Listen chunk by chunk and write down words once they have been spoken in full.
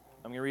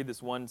I'm going to read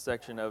this one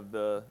section of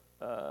the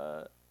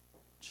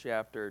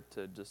chapter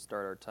to just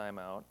start our time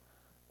out.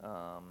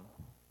 And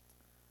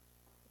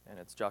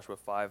it's Joshua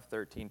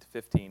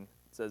 5:13-15. It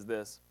says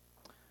this: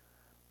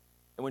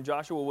 "And when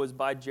Joshua was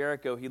by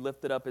Jericho, he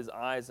lifted up his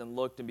eyes and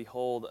looked, and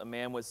behold, a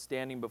man was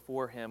standing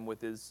before him with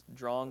his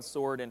drawn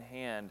sword in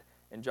hand.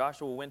 And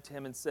Joshua went to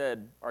him and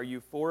said, 'Are you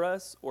for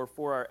us or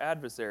for our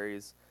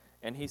adversaries?'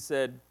 And he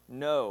said,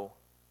 'No,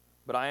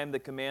 but I am the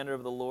commander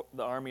of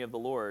the army of the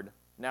Lord.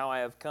 Now I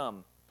have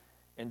come.'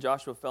 And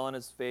Joshua fell on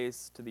his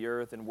face to the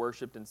earth and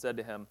worshipped and said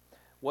to him,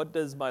 'What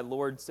does my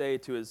Lord say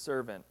to his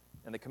servant?'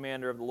 And the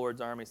commander of the Lord's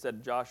army said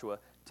to Joshua,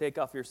 'Take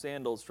off your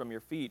sandals from your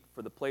feet,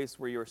 for the place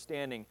where you are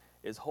standing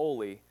is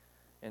holy.'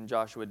 And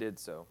Joshua did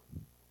so."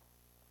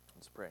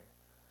 Let's pray.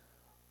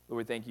 Lord,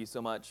 we thank you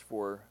so much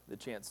for the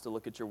chance to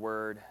look at your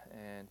word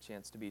and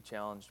chance to be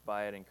challenged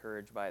by it,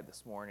 encouraged by it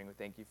this morning. We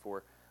thank you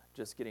for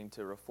just getting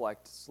to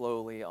reflect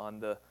slowly on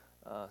the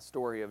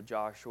story of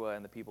Joshua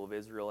and the people of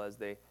Israel as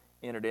they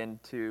entered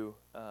into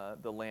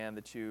the land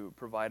that you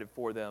provided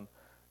for them.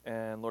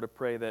 And Lord, I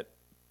pray that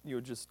you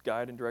would just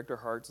guide and direct our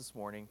hearts this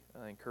morning,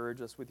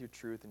 encourage us with your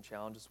truth and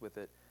challenge us with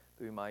it,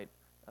 that we might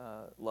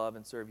love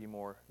and serve you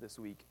more this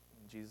week.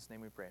 In Jesus'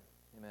 name we pray.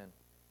 Amen.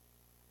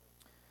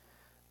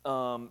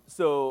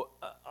 So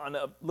on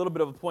a little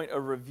bit of a point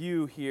of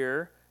review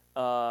here,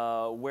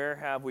 where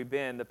have we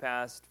been the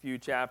past few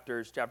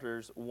chapters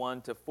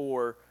 1 to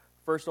 4?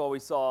 First of all, we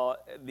saw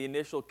the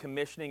initial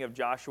commissioning of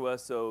Joshua.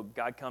 So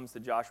God comes to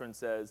Joshua and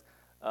says,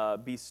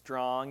 be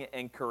strong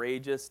and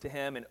courageous to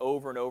him. And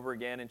over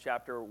again in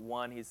chapter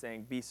 1, he's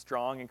saying, be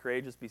strong and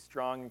courageous, be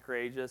strong and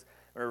courageous.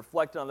 And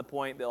reflected on the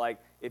point that, like,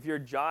 if you're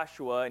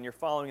Joshua and you're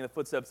following in the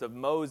footsteps of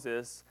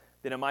Moses,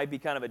 then it might be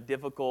kind of a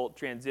difficult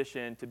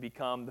transition to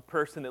become the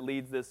person that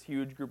leads this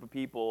huge group of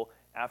people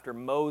after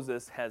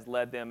Moses has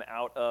led them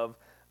out of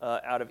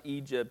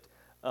Egypt.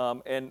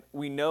 And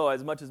we know,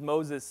 as much as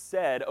Moses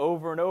said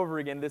over and over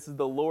again, this is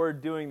the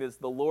Lord doing this,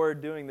 the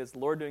Lord doing this, the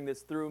Lord doing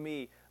this through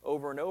me,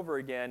 over and over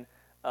again,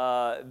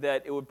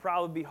 that it would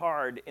probably be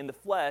hard in the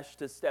flesh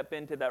to step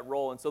into that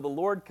role. And so the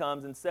Lord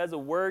comes and says a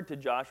word to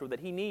Joshua that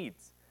he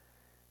needs.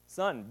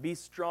 Son, be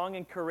strong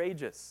and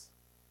courageous.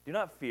 Do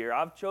not fear.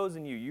 I've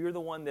chosen you. You're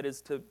the one that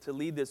is to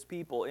lead this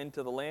people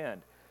into the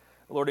land.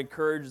 The Lord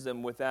encourages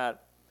them with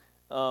that.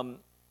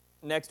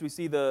 Next, we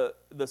see the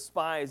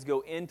spies go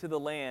into the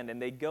land, and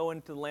they go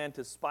into the land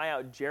to spy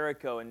out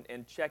Jericho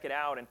and check it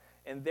out.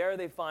 And there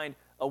they find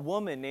a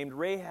woman named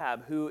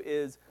Rahab who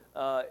is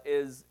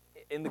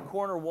in the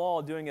corner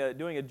wall doing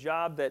a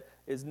job that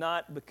is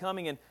not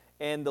becoming.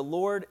 And the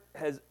Lord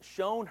has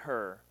shown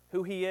her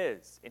who he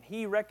is. And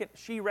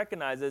she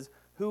recognizes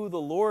who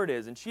the Lord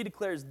is. And she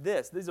declares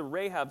this. These are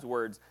Rahab's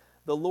words.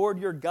 "The Lord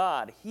your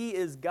God, he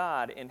is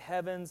God in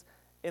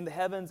the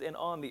heavens and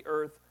on the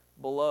earth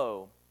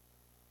below."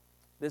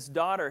 This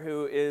daughter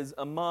who is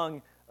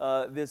among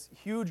this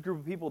huge group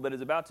of people that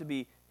is about to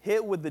be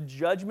hit with the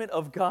judgment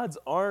of God's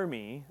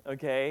army,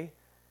 okay,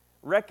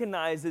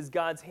 recognizes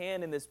God's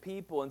hand in this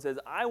people and says,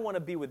 I want to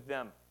be with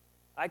them.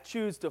 I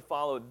choose to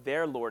follow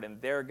their Lord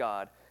and their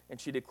God. And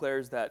she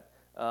declares that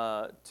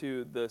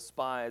to the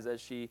spies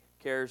as she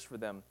cares for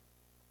them.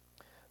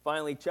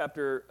 Finally,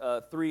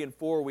 chapter 3 and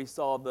 4, we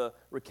saw the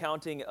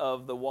recounting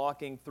of the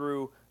walking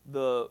through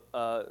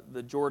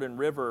the Jordan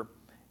River.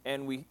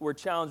 And we were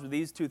challenged with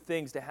these two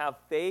things: to have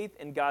faith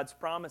in God's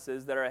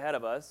promises that are ahead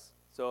of us.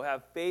 So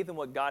have faith in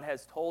what God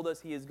has told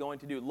us he is going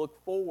to do.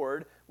 Look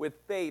forward with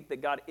faith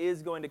that God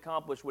is going to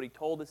accomplish what he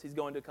told us he's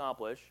going to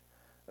accomplish.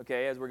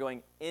 Okay, as we're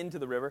going into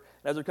the river.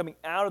 And as we're coming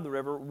out of the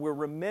river, we're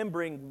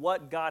remembering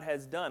what God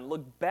has done.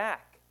 Look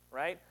back,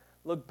 right?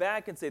 Look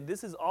back and say,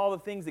 this is all the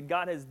things that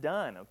God has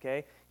done,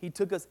 okay? He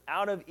took us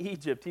out of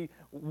Egypt. He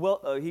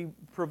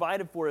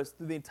provided for us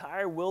through the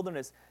entire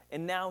wilderness.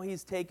 And now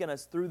he's taken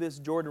us through this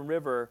Jordan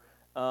River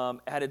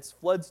at its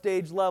flood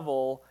stage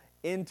level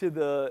into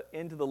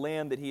the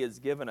land that he has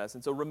given us.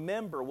 And so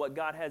remember what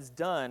God has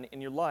done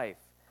in your life.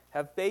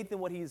 Have faith in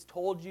what he has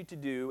told you to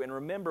do, and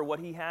remember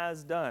what he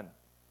has done.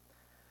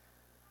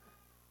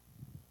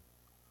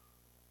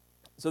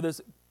 So this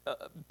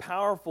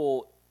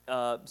powerful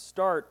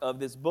start of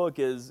this book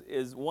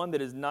is one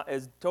that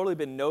has totally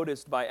been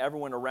noticed by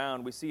everyone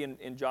around. We see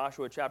in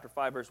Joshua chapter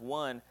 5, verse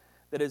 1,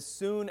 that as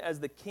soon as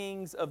the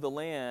kings of the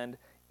land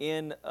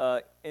in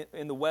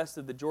the west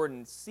of the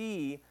Jordan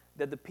see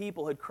that the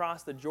people had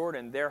crossed the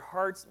Jordan, their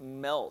hearts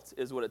melt,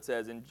 is what it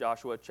says in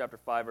Joshua chapter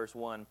 5, verse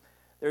 1.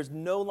 There's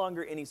no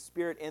longer any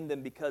spirit in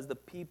them because the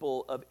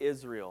people of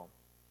Israel.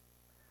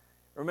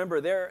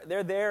 Remember,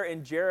 they're there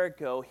in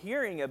Jericho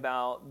hearing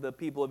about the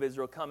people of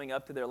Israel coming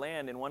up to their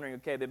land and wondering,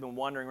 okay, they've been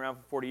wandering around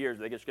for 40 years.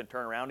 Are they just going to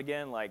turn around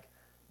again, like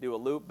do a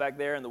loop back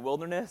there in the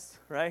wilderness,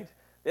 right?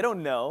 They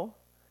don't know.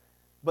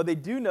 But they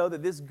do know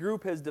that this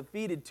group has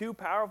defeated two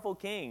powerful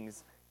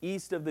kings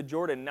east of the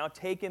Jordan, now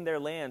taken their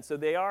land. So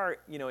they are,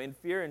 in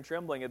fear and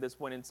trembling at this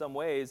point in some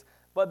ways.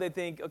 But they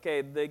think,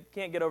 okay, they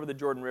can't get over the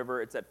Jordan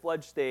River. It's at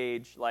flood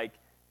stage, like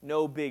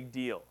no big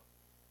deal.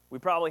 We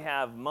probably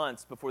have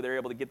months before they're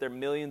able to get their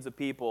millions of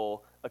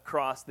people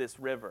across this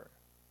river.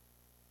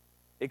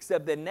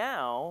 Except that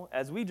now,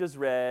 as we just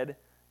read,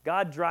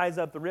 God dries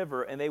up the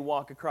river and they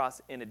walk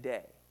across in a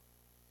day.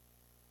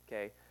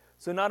 Okay?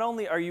 So not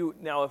only are you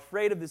now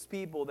afraid of this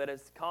people that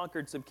has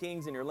conquered some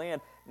kings in your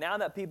land, now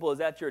that people is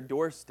at your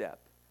doorstep.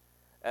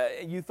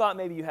 You thought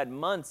maybe you had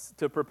months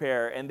to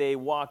prepare, and they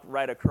walked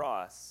right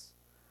across.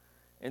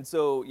 And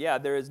so, yeah,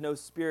 there is no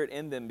spirit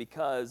in them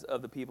because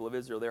of the people of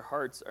Israel. Their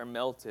hearts are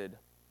melted.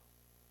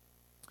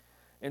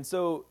 And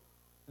so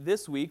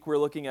this week we're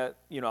looking at,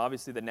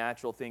 obviously the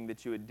natural thing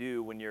that you would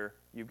do when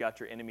you've got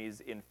your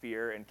enemies in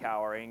fear and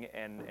cowering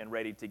and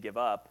ready to give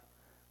up.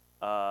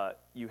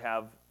 You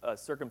have a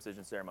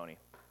circumcision ceremony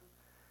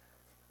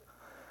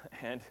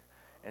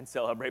and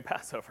celebrate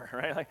Passover,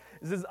 right? Like,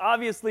 this is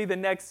obviously the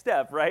next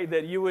step, right,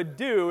 that you would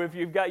do if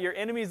you've got your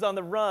enemies on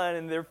the run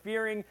and they're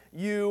fearing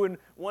you and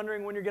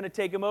wondering when you're going to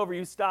take them over.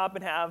 You stop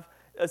and have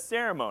a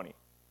ceremony.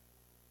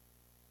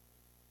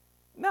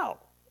 No.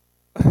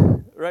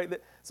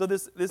 Right? So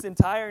this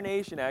entire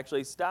nation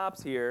actually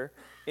stops here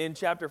in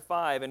chapter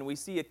 5, and we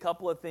see a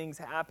couple of things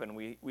happen.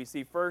 We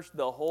see first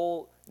the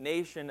whole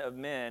nation of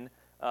men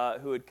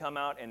who had come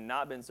out and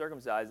not been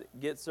circumcised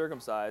get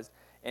circumcised.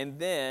 And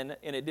then,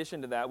 in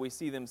addition to that, we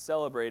see them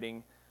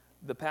celebrating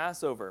the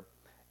Passover.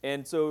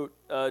 And so,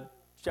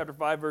 chapter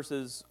 5,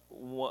 verses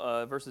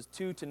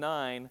 2 to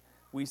 9,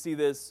 we see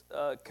this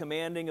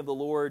commanding of the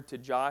Lord to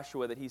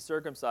Joshua that he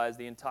circumcise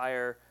the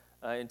entirety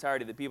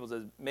of the people. It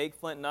says, make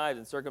flint knives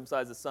and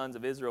circumcise the sons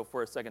of Israel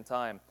for a second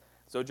time.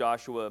 So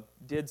Joshua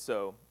did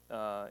so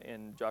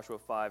in Joshua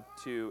 5,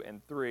 2,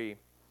 and 3.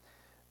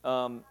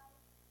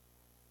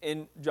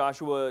 In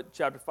Joshua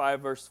chapter 5,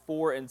 verse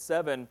 4 and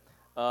 7,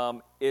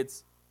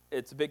 it's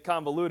a bit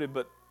convoluted,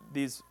 but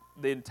the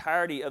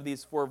entirety of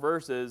these 4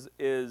 verses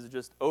is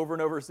just over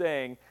and over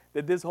saying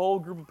that this whole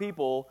group of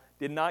people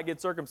did not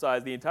get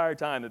circumcised the entire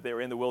time that they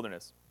were in the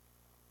wilderness.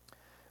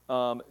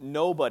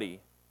 Nobody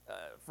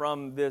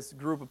from this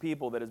group of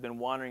people that has been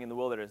wandering in the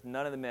wilderness,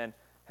 none of the men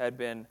had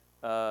been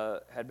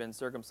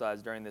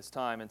circumcised during this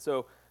time. And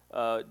so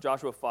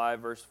Joshua 5,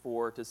 verse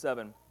 4 to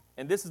 7.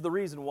 And this is the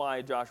reason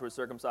why Joshua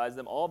circumcised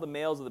them. All the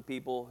males of the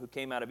people who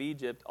came out of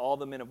Egypt, all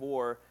the men of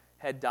war,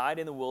 had died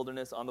in the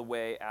wilderness on the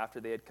way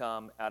after they had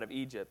come out of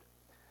Egypt.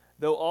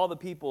 Though all the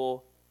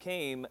people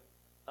came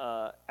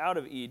out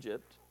of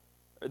Egypt,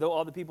 or though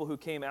all the people who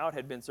came out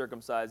had been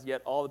circumcised,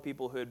 yet all the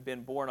people who had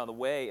been born on the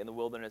way in the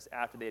wilderness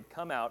after they had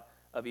come out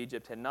of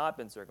Egypt had not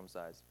been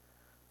circumcised.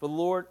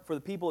 For the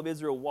people of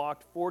Israel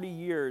walked 40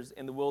 years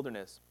in the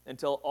wilderness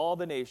until all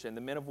the nation,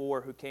 the men of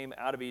war who came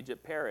out of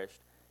Egypt,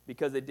 perished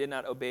because they did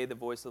not obey the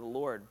voice of the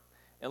Lord.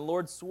 And the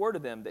Lord swore to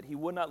them that he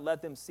would not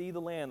let them see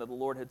the land that the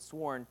Lord had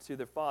sworn to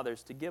their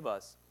fathers to give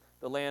us,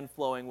 the land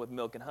flowing with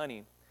milk and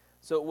honey.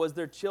 So it was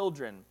their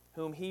children,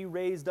 whom he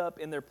raised up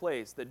in their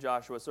place, that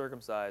Joshua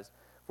circumcised,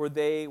 for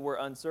they were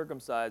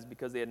uncircumcised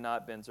because they had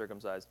not been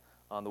circumcised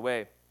on the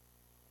way.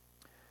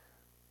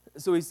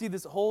 So we see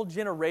this whole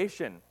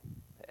generation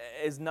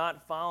is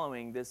not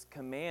following this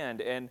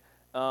command. And,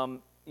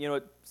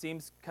 it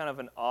seems kind of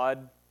an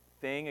odd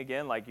thing,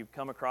 again, like you've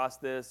come across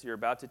this, you're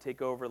about to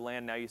take over the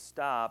land, now you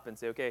stop and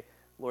say, okay,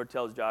 Lord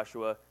tells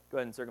Joshua, go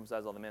ahead and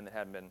circumcise all the men that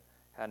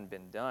hadn't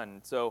been done.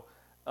 So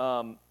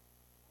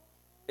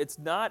it's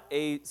not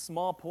a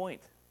small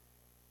point.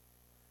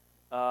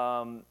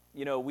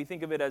 We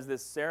think of it as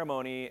this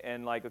ceremony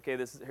and like, okay,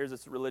 here's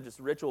this religious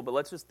ritual, but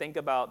let's just think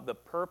about the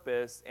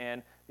purpose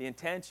and the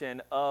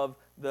intention of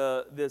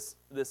this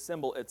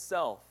symbol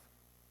itself.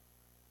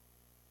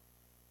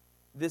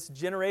 This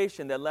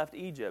generation that left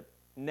Egypt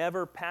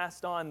never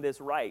passed on this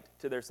right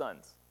to their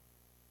sons.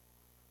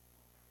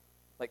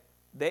 Like,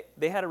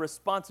 they had a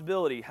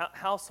responsibility,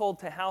 household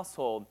to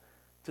household,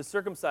 to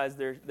circumcise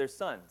their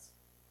sons,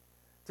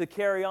 to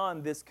carry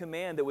on this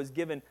command that was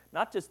given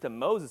not just to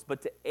Moses,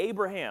 but to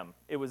Abraham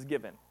it was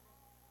given.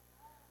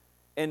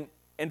 And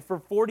for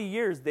 40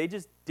 years, they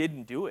just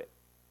didn't do it.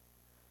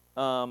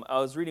 I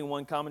was reading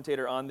one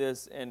commentator on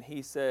this, and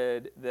he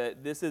said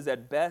that this is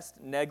at best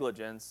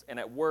negligence and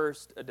at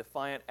worst a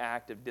defiant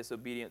act of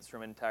disobedience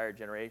from an entire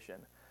generation.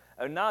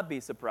 I would not be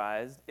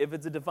surprised if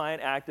it's a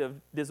defiant act of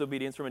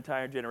disobedience from an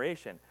entire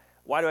generation.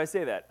 Why do I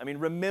say that? I mean,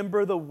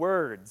 remember the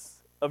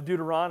words of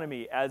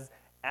Deuteronomy as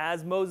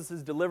Moses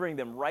is delivering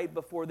them right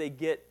before they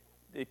get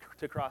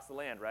to cross the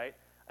land, right?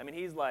 I mean,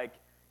 he's like,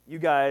 you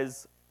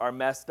guys are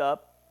messed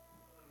up.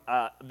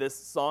 This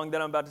song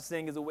that I'm about to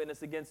sing is a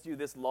witness against you.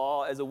 This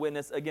law is a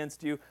witness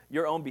against you.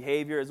 Your own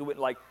behavior is a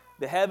witness. Like,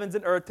 the heavens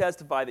and earth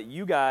testify that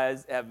you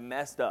guys have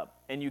messed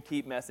up and you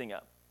keep messing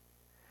up.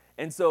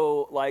 And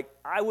so,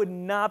 I would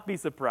not be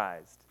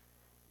surprised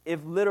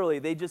if literally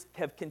they just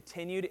have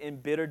continued in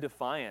bitter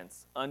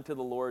defiance unto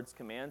the Lord's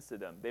commands to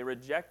them. They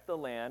reject the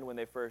land when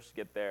they first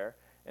get there,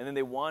 and then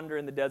they wander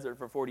in the desert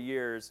for 40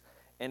 years,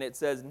 and it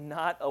says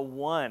not a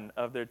one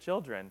of their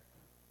children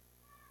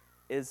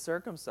is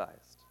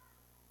circumcised.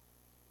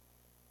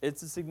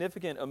 It's a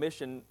significant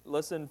omission.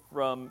 Listen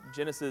from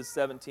Genesis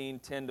 17,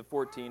 10 to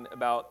 14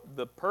 about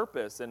the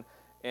purpose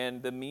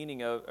and the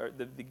meaning of, or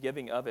the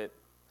giving of it.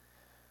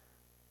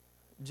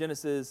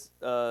 Genesis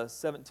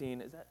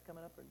 17, is that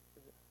coming up? Or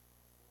is it?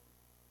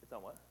 It's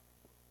on what?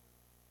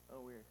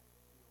 Oh, weird.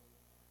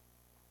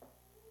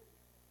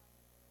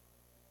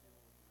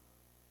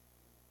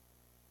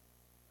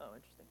 Oh,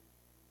 interesting.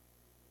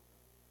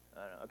 I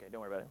don't know. Okay,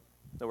 don't worry about it.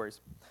 No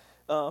worries.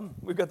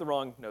 We've got the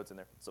wrong notes in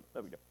there, so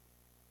there we go.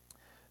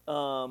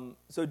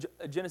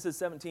 Genesis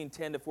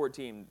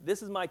 17:10-14.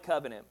 This is my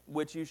covenant,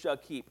 which you shall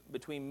keep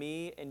between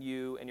me and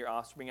you and your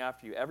offspring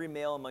after you. Every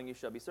male among you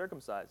shall be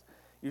circumcised.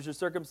 You shall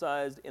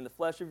circumcised in the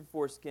flesh of your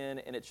foreskin,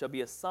 and it shall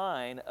be a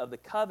sign of the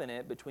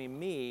covenant between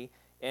me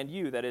and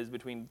you, that is,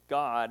 between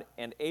God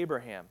and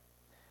Abraham.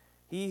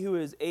 He who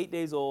is 8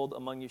 days old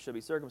among you shall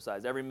be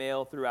circumcised. Every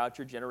male throughout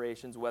your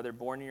generations, whether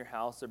born in your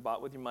house or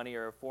bought with your money,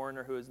 or a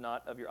foreigner who is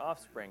not of your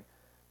offspring.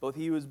 Both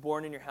he who is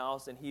born in your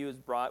house and he who is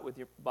bought with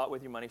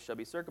your money shall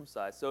be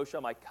circumcised. So shall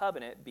my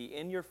covenant be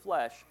in your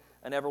flesh,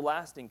 an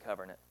everlasting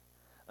covenant.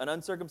 An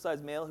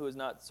uncircumcised male who is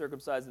not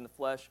circumcised in the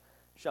flesh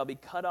shall be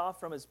cut off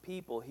from his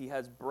people. He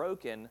has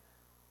broken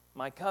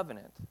my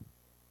covenant.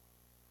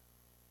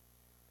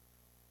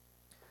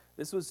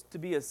 This was to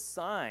be a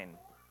sign,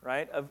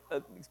 right?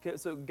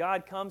 So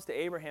God comes to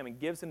Abraham and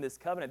gives him this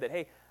covenant that,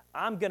 hey,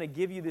 I'm going to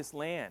give you this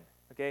land,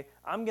 okay?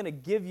 I'm going to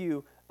give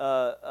you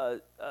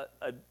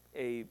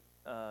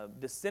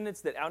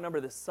descendants that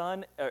outnumber the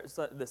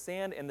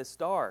sand and the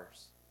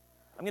stars.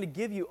 I'm going to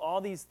give you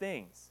all these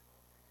things.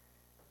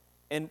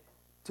 And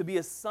to be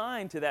a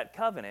sign to that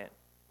covenant,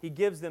 he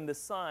gives them the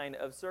sign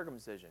of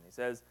circumcision. He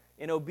says,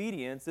 in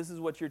obedience, this is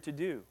what you're to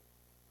do.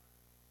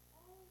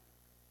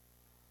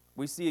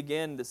 We see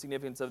again the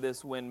significance of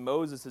this when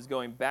Moses is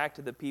going back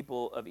to the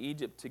people of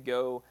Egypt to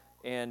go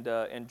and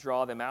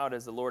draw them out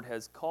as the Lord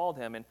has called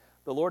him. And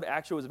the Lord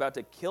actually was about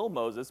to kill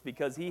Moses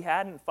because he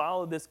hadn't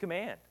followed this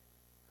command.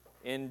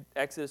 In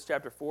Exodus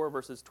chapter 4,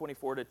 verses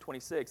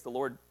 24-26, the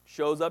Lord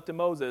shows up to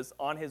Moses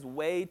on his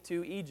way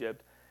to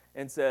Egypt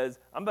and says,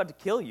 I'm about to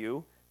kill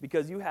you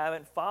because you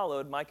haven't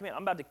followed my command.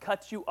 I'm about to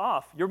cut you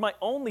off. You're my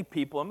only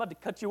people. I'm about to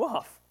cut you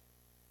off.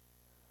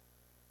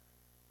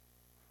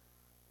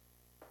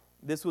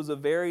 This was a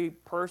very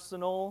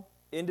personal,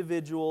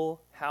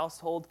 individual,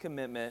 household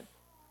commitment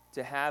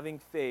to having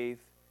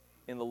faith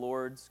in the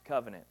Lord's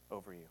covenant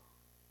over you.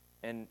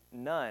 And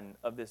none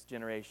of this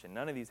generation,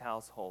 none of these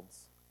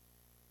households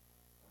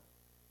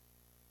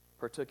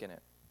partook in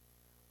it.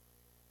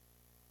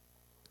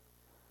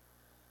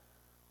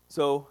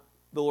 So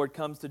the Lord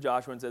comes to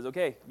Joshua and says,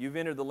 okay, you've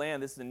entered the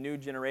land. This is a new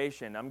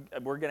generation.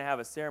 We're going to have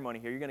a ceremony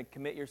here. You're going to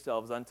commit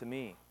yourselves unto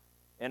me.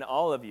 And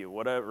all of you,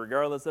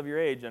 regardless of your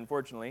age,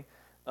 unfortunately,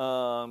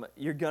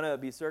 you're going to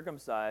be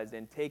circumcised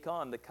and take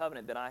on the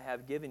covenant that I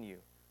have given you,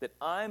 that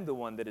I'm the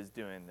one that is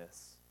doing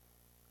this,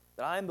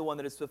 that I'm the one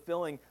that is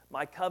fulfilling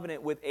my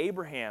covenant with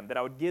Abraham, that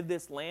I would give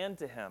this land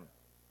to him.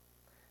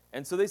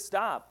 And so they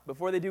stop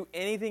before they do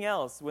anything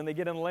else when they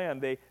get in the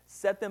land. They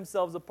set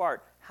themselves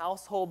apart,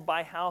 household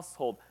by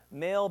household,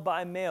 male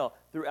by male,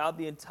 throughout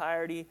the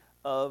entirety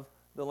of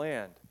the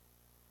land.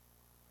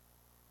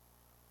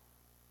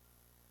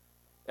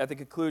 At the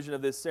conclusion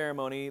of this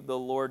ceremony, the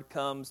Lord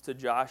comes to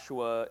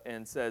Joshua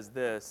and says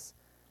this,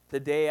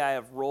 today I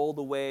have rolled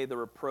away the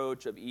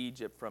reproach of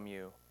Egypt from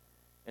you.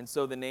 And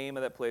so the name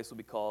of that place will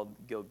be called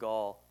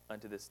Gilgal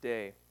unto this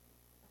day.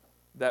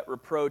 That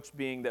reproach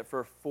being that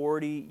for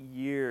 40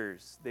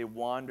 years they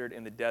wandered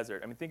in the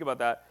desert. I mean, think about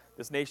that.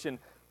 This nation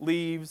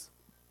leaves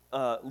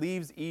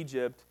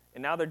Egypt,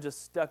 and now they're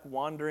just stuck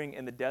wandering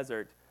in the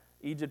desert.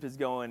 Egypt is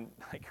going,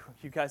 like,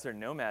 you guys are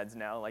nomads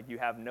now. Like, you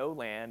have no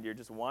land. You're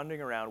just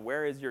wandering around.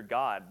 Where is your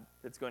God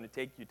that's going to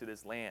take you to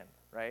this land,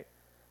 right?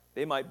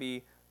 They might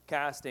be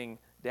casting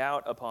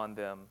doubt upon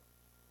them.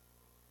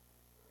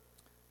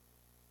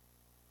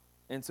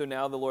 And so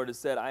now the Lord has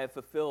said, I have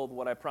fulfilled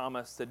what I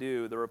promised to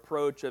do. The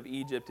reproach of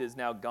Egypt is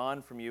now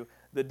gone from you.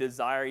 The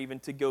desire even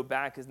to go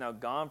back is now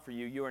gone for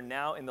you. You are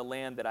now in the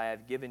land that I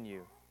have given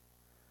you.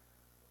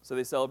 So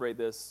they celebrate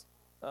this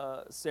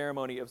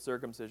ceremony of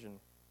circumcision.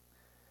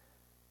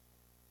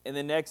 And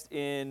then next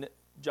in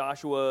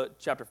Joshua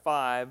chapter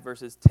 5,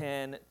 verses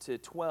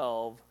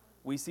 10-12,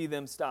 we see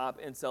them stop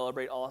and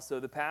celebrate also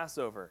the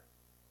Passover.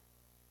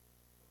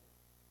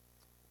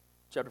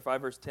 Chapter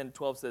 5, verse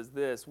 10-12 says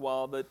this,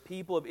 while the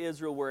people of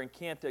Israel were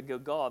encamped at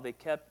Gilgal, they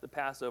kept the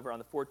Passover on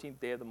the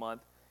 14th day of the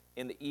month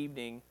in the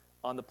evening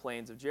on the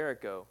plains of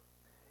Jericho.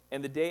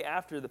 And the day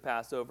after the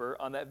Passover,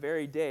 on that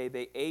very day,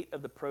 they ate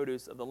of the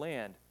produce of the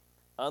land,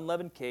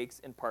 unleavened cakes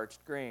and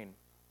parched grain.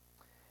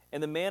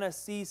 And the manna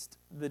ceased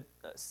the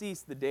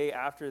day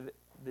after they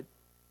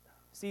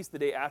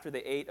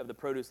ate of the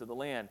produce of the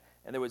land,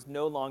 and there was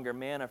no longer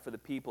manna for the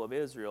people of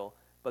Israel,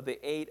 but they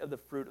ate of the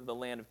fruit of the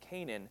land of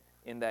Canaan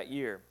in that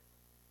year.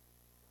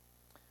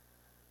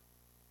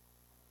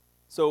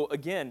 So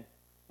again,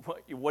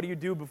 what do you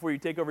do before you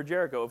take over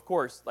Jericho? Of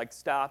course, like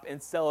stop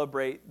and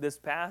celebrate this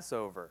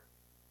Passover.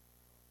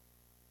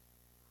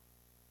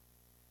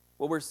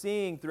 What we're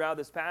seeing throughout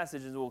this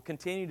passage, and we'll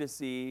continue to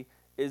see,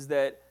 is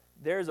that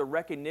there's a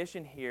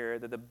recognition here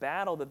that the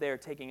battle that they are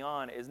taking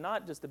on is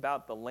not just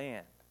about the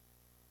land.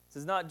 This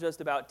is not just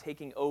about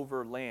taking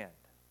over land.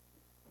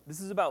 This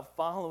is about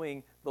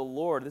following the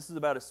Lord. This is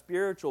about a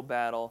spiritual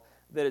battle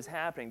that is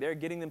happening. They're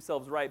getting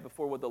themselves right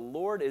before what the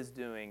Lord is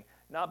doing,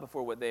 not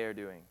before what they are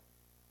doing.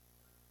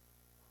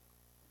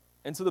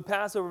 And so the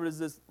Passover is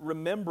this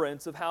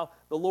remembrance of how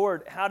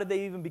how did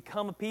they even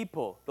become a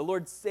people? The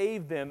Lord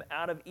saved them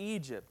out of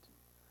Egypt,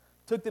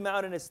 took them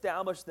out and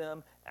established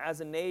them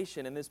as a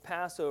nation. And this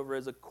Passover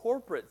is a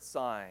corporate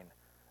sign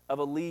of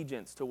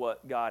allegiance to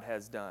what God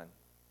has done.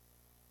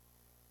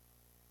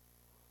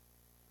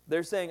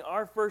 They're saying,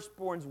 our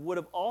firstborns would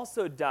have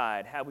also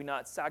died had we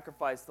not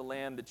sacrificed the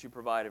lamb that you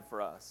provided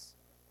for us.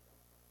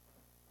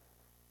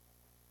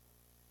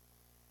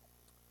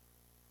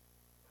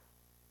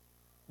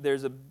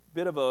 There's a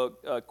bit of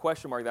a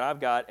question mark that I've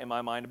got in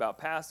my mind about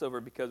Passover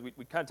because we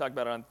kind of talked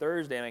about it on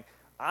Thursday. I mean,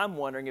 I'm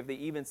wondering if they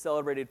even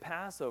celebrated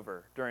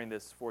Passover during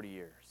this 40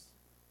 years.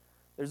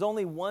 There's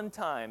only one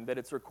time that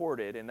it's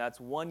recorded, and that's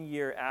 1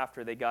 year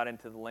after they got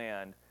into the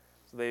land.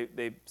 So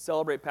they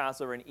celebrate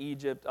Passover in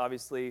Egypt.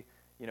 Obviously,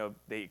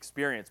 they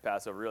experienced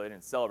Passover. Really, they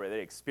didn't celebrate.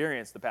 They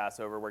experienced the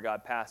Passover where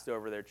God passed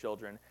over their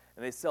children.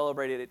 And they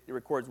celebrated it. It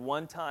records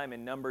one time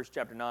in Numbers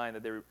chapter 9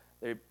 that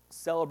they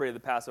celebrated the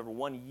Passover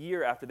 1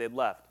 year after they'd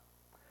left.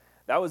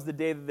 That was the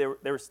day that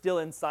they were still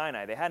in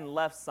Sinai. They hadn't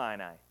left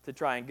Sinai to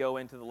try and go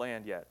into the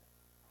land yet.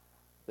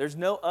 There's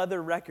no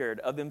other record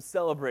of them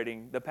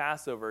celebrating the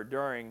Passover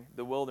during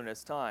the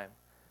wilderness time.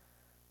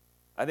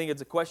 I think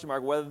it's a question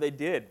mark whether they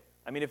did.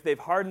 I mean, if they've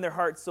hardened their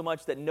hearts so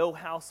much that no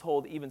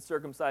household even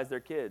circumcised their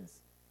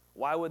kids,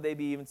 why would they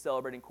be even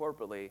celebrating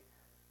corporately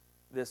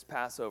this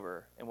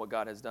Passover and what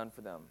God has done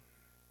for them?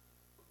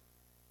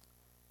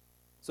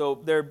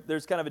 So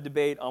there's kind of a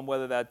debate on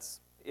whether that's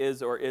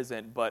is or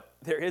isn't, but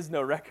there is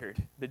no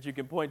record that you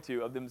can point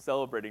to of them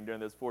celebrating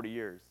during those 40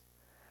 years.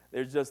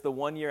 There's just the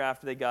 1 year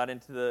after they got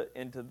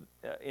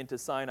into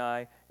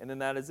Sinai, and then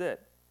that is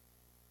it.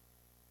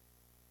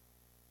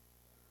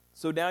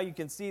 So now you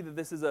can see that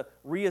this is a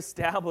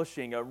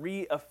reestablishing, a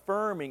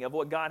reaffirming of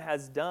what God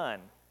has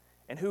done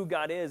and who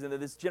God is, and that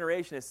this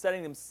generation is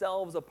setting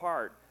themselves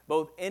apart,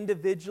 both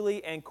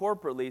individually and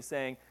corporately,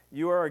 saying,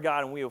 you are our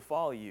God and we will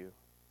follow you.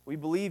 We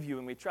believe you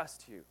and we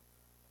trust you.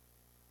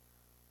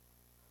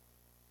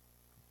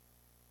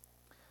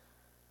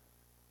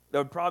 That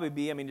would probably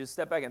be, just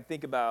step back and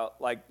think about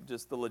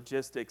just the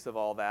logistics of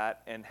all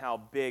that and how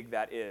big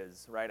that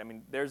is, right?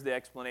 There's the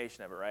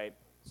explanation of it, right?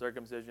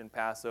 Circumcision,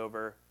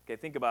 Passover. Okay,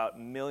 think about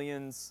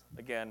millions.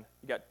 Again,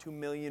 you got 2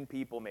 million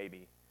people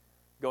maybe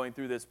going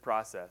through this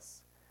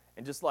process.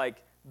 And just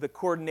the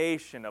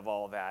coordination of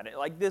all that.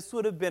 This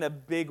would have been a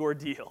big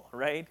ordeal,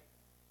 right?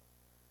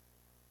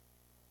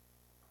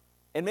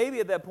 And maybe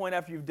at that point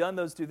after you've done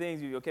those two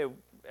things,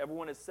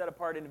 everyone is set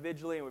apart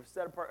individually, and we've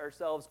set apart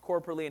ourselves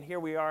corporately, and here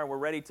we are, and we're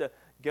ready to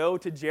go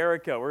to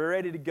Jericho. We're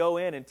ready to go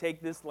in and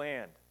take this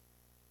land.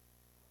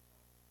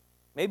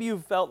 Maybe you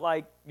felt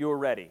like you were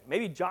ready.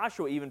 Maybe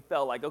Joshua even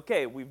felt like,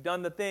 okay, we've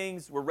done the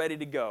things, we're ready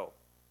to go.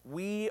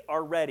 We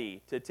are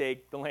ready to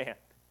take the land,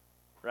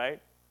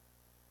 right?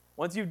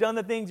 Once you've done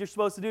the things you're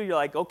supposed to do, you're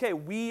like, okay,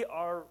 we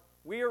are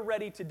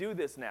ready to do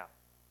this now.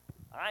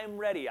 I'm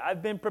ready.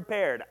 I've been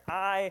prepared.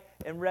 I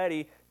am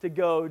ready to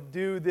go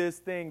do this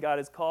thing God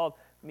has called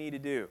me to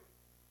do.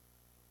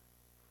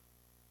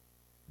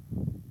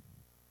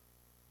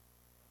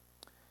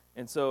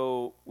 And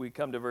so we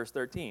come to verse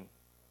 13.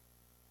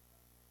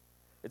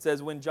 It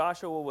says, when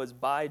Joshua was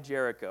by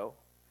Jericho,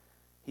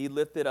 he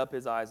lifted up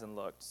his eyes and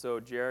looked.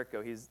 So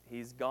Jericho,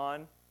 he's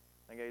gone.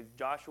 Okay,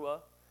 Joshua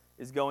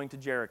is going to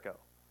Jericho.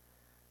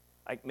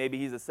 Maybe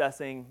he's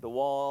assessing the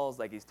walls,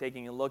 he's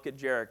taking a look at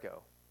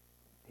Jericho.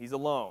 He's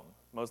alone,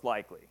 most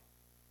likely.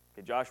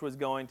 Okay, Joshua's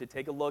going to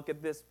take a look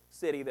at this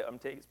city that I'm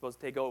supposed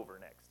to take over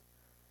next.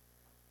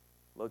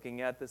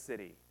 Looking at the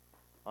city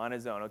on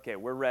his own. Okay,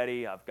 we're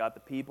ready. I've got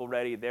the people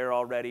ready. They're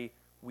all ready.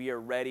 We are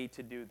ready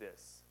to do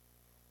this.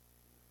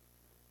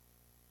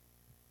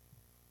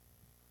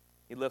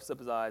 He lifts up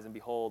his eyes, and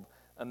behold,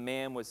 a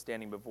man was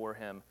standing before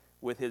him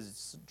with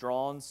his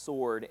drawn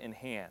sword in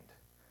hand.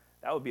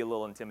 That would be a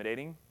little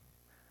intimidating,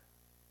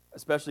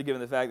 especially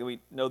given the fact that we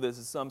know this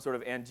is some sort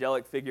of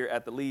angelic figure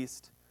at the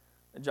least.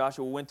 And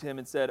Joshua went to him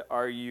and said,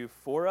 are you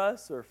for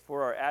us or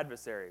for our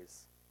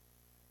adversaries?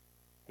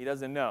 He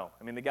doesn't know.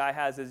 The guy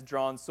has his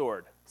drawn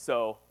sword,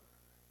 so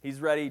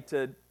he's ready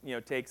to,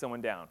 take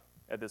someone down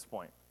at this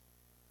point.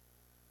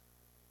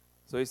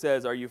 So he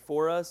says, are you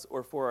for us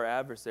or for our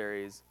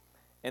adversaries?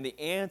 And the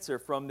answer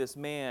from this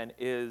man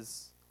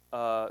is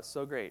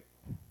so great.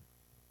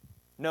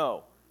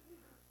 No.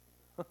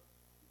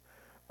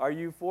 Are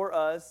you for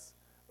us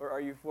or are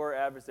you for our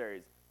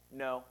adversaries?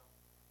 No.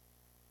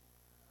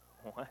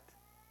 What?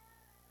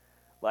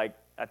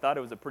 I thought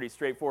it was a pretty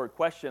straightforward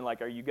question,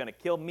 are you going to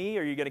kill me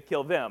or are you going to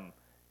kill them?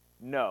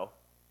 No.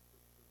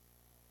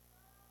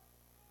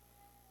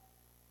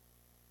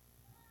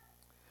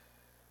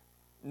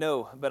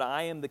 No, but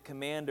I am the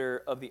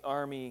commander of the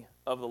army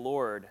of the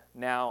Lord.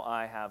 Now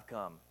I have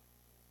come.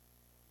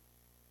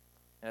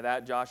 And at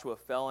that Joshua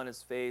fell on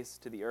his face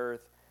to the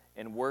earth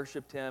and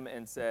worshipped him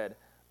and said,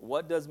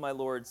 what does my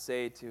Lord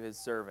say to his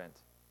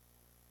servant?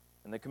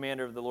 And the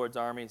commander of the Lord's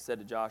army said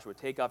to Joshua,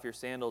 take off your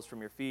sandals from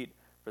your feet,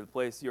 for the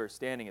place you are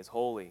standing is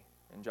holy.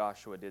 And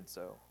Joshua did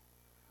so.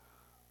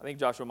 I think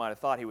Joshua might have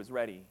thought he was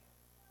ready.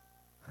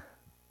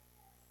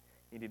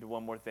 He needed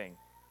one more thing.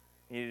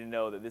 He needed to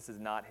know that this is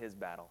not his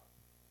battle.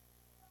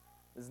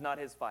 This is not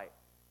his fight.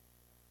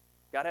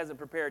 God hasn't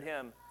prepared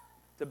him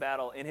to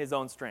battle in his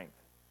own strength.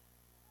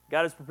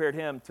 God has prepared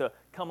him to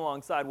come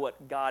alongside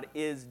what God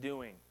is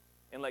doing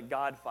and let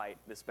God fight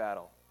this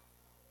battle.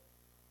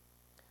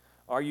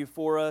 Are you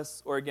for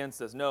us or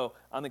against us? No,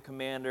 I'm the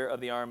commander of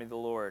the army of the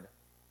Lord.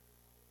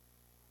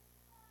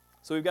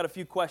 So we've got a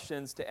few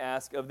questions to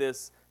ask of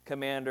this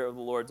commander of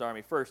the Lord's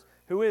army. First,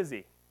 who is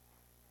he?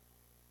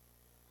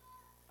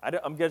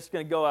 I'm just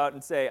going to go out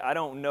and say, I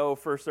don't know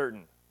for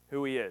certain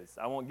who he is.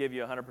 I won't give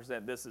you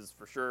 100%, this is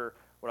for sure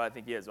what I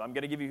think he is. I'm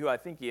going to give you who I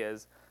think he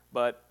is,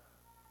 but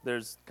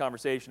there's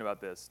conversation about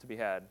this to be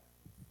had.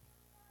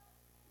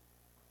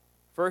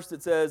 First,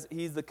 it says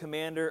he's the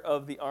commander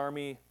of the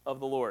army of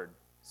the Lord.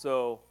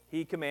 So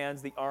he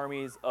commands the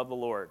armies of the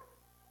Lord.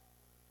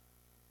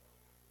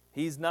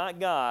 He's not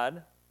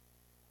God,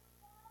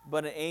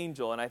 but an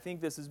angel. And I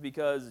think this is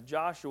because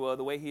Joshua,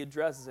 the way he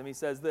addresses him, he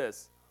says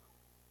this: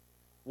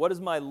 what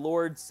does my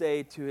Lord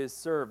say to his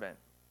servant?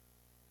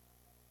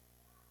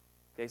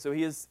 Okay, so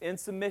he is in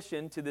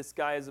submission to this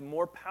guy who is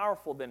more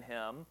powerful than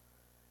him.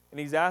 And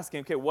he's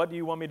asking, okay, what do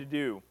you want me to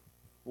do,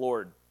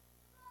 Lord?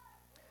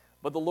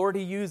 But the Lord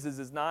he uses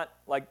is not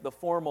like the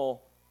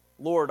formal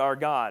Lord, our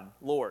God,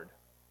 Lord.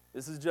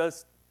 This is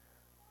just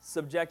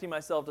subjecting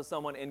myself to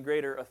someone in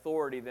greater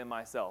authority than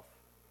myself.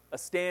 A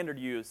standard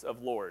use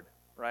of Lord,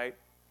 right?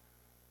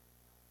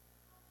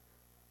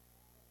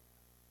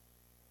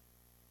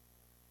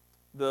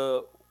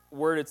 The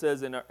word it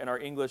says in our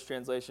English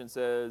translation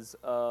says,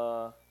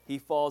 he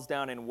falls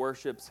down and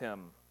worships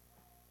him.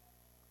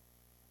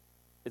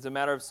 It's a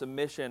matter of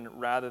submission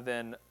rather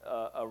than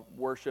a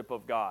worship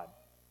of God.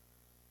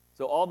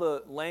 So all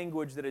the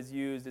language that is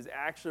used is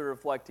actually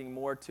reflecting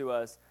more to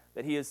us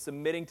that he is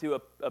submitting to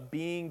a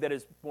being that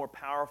is more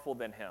powerful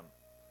than him.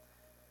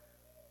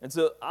 And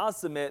so I'll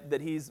submit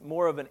that he's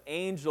more of an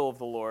angel of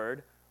the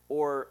Lord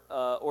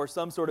or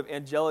some sort of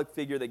angelic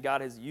figure that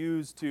God has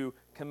used to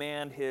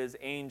command his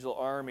angel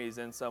armies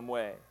in some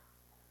way.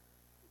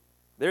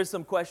 There's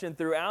some question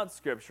throughout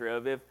Scripture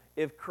of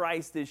if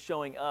Christ is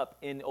showing up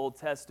in Old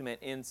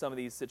Testament in some of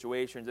these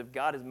situations, if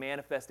God is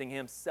manifesting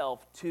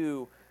himself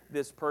to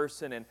this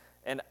person.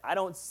 And I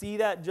don't see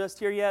that just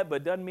here yet,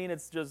 but doesn't mean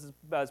it's just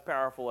as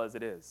powerful as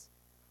it is.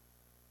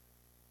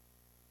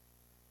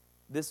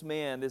 This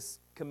man, this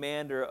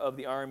commander of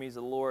the armies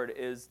of the Lord,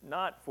 is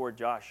not for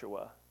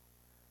Joshua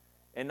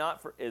and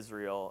not for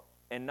Israel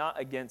and not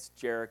against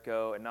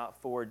Jericho and not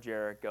for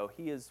Jericho.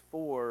 He is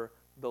for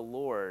the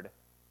Lord,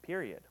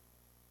 period.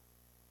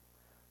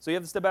 So you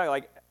have to step back,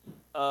 like,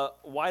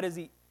 why does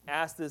he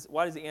ask this?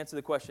 Why does he answer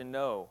the question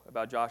no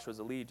about Joshua's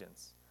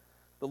allegiance?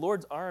 The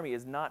Lord's army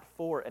is not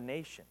for a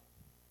nation.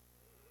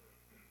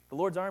 The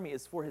Lord's army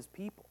is for his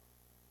people.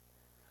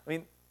 I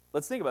mean,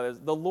 let's think about this.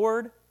 The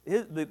Lord,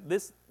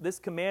 this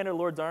commander of the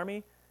Lord's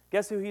army,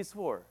 guess who he's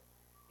for?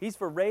 He's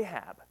for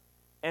Rahab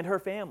and her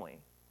family.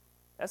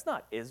 That's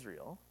not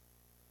Israel.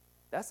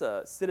 That's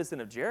a citizen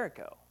of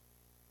Jericho.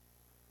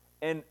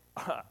 And,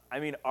 I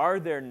mean, are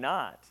there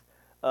not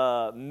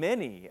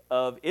many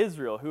of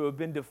Israel who have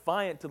been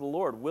defiant to the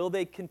Lord? Will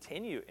they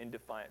continue in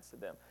defiance to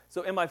them?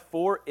 So am I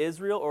for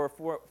Israel or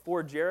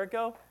for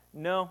Jericho?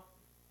 No,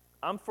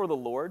 I'm for the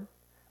Lord.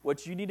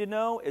 What you need to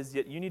know is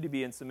that you need to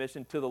be in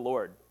submission to the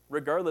Lord.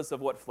 Regardless of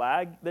what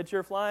flag that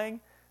you're flying,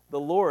 the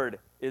Lord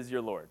is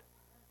your Lord.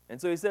 And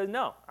so he says,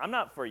 no, I'm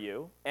not for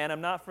you, and I'm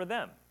not for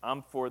them.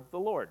 I'm for the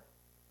Lord.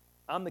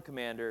 I'm the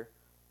commander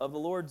of the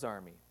Lord's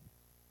army.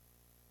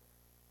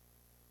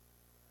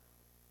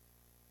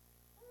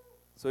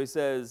 So he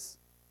says,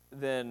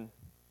 then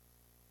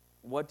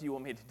what do you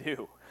want me to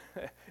do?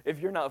 If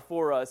you're not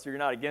for us or you're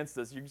not against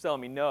us, you're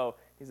telling me no.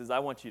 He says, I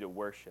want you to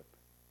worship.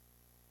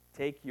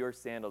 Take your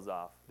sandals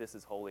off. This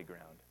is holy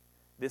ground.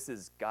 This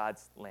is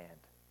God's land.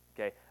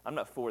 Okay? I'm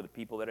not for the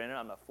people that are in it.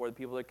 I'm not for the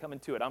people that come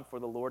into it. I'm for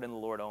the Lord and the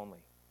Lord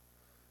only.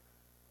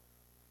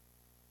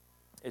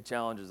 It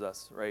challenges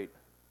us, right,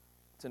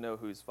 to know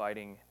who's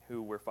fighting,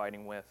 who we're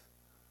fighting with.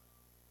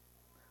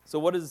 So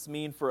what does this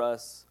mean for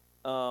us?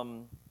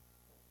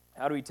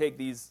 How do we take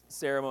these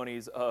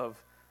ceremonies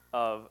of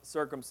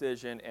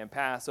circumcision and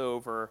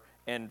Passover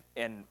and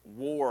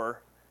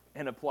war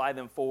and apply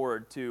them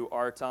forward to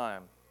our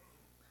time?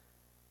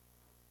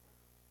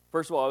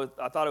 First of all,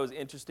 I thought it was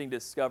interesting to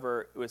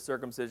discover with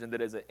circumcision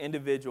that it's an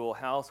individual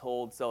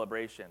household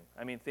celebration.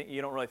 I mean,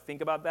 you don't really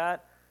think about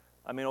that.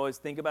 I mean, always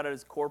think about it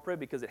as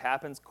corporate because it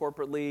happens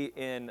corporately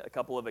in a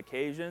couple of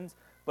occasions.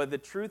 But the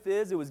truth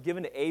is, it was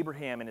given to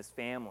Abraham and his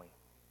family.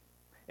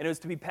 And it was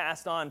to be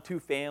passed on to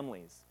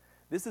families.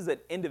 This is an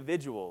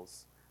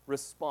individual's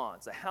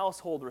response, a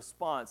household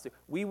response to,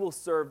 we will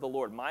serve the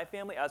Lord. My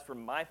family, as for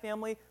my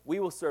family,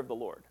 we will serve the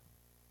Lord.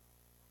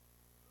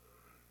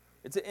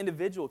 It's an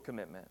individual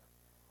commitment.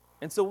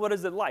 And so what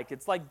is it like?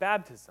 It's like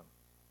baptism.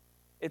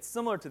 It's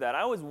similar to that.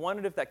 I always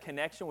wondered if that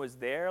connection was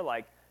there,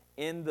 like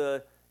in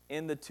the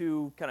in the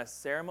two kind of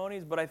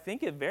ceremonies, but I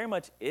think it very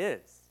much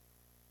is.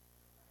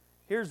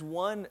 Here's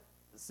one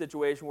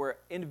situation where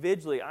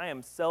individually I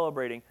am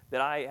celebrating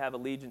that I have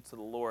allegiance to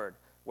the Lord.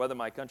 Whether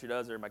my country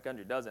does or my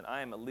country doesn't,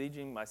 I am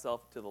allegiating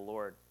myself to the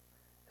Lord.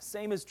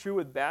 Same is true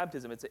with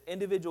baptism. It's an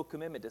individual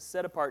commitment to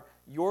set apart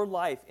your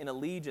life in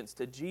allegiance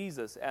to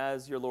Jesus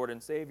as your Lord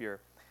and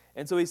Savior.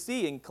 And so we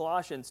see in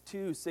Colossians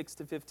 2, 6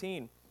 to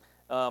 15,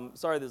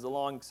 sorry, there's a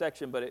long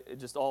section, but it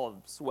just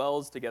all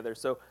swells together.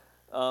 So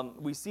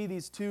we see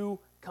these two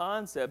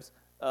concepts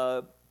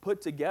put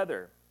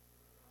together.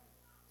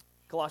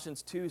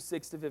 Colossians 2,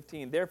 6 to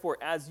 15. Therefore,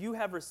 as you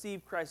have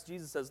received Christ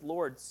Jesus as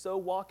Lord, so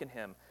walk in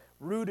him,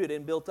 rooted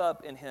and built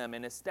up in him,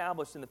 and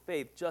established in the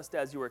faith, just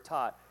as you were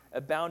taught,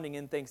 abounding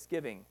in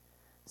thanksgiving.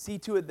 See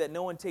to it that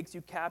no one takes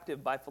you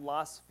captive by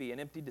philosophy and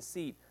empty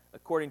deceit,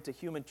 according to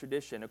human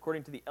tradition,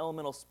 according to the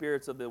elemental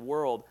spirits of the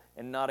world,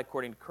 and not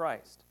according to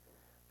Christ.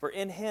 For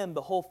in him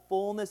the whole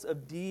fullness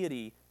of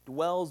deity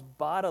dwells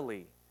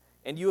bodily,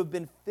 and you have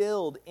been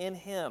filled in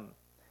him,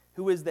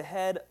 who is the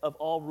head of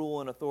all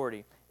rule and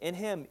authority. In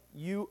him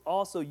you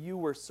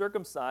were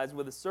circumcised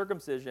with a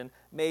circumcision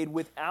made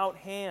without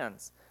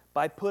hands,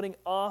 by putting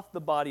off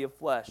the body of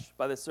flesh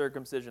by the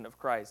circumcision of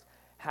Christ,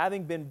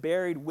 having been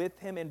buried with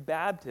him in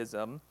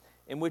baptism,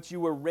 in which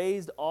you were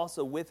raised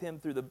also with him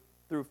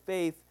through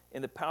faith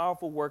in the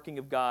powerful working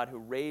of God who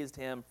raised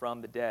him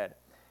from the dead.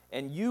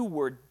 And you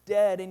were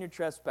dead in your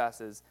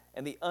trespasses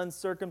and the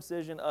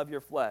uncircumcision of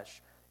your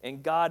flesh,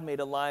 and God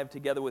made alive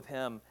together with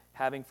him,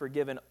 having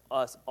forgiven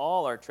us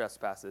all our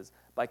trespasses,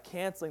 by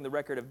canceling the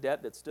record of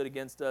debt that stood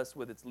against us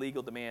with its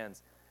legal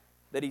demands,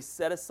 that he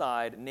set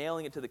aside,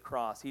 nailing it to the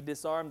cross. He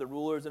disarmed the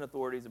rulers and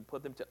authorities and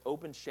put them to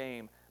open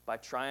shame by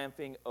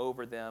triumphing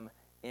over them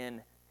in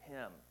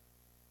him.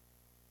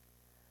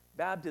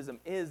 Baptism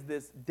is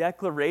this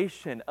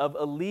declaration of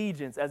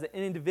allegiance as an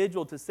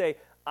individual to say,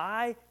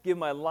 I give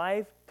my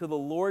life to the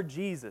Lord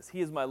Jesus.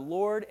 He is my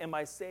Lord and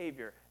my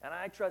Savior, and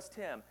I trust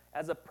him.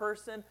 As a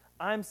person,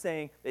 I'm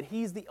saying that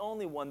he's the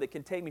only one that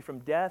can take me from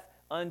death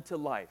unto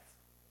life.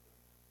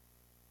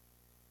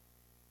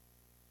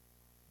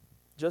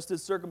 Just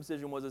as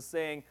circumcision was a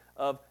saying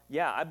of,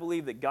 yeah, I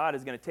believe that God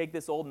is going to take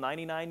this old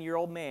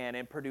 99-year-old man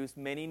and produce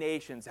many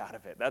nations out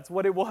of it. That's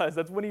what it was.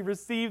 That's when he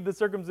received the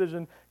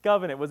circumcision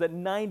covenant. Was at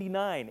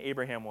 99,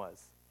 Abraham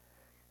was.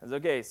 It was,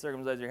 okay,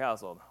 circumcise your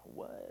household.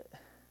 What?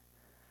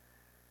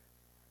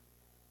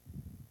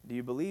 Do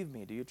you believe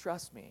me? Do you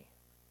trust me?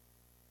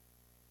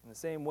 In the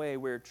same way,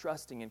 we're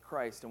trusting in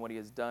Christ and what he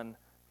has done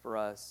for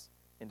us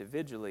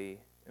individually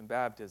in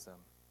baptism.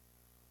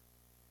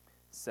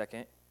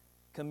 Second,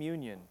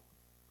 communion.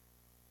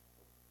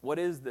 What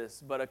is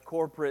this but a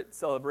corporate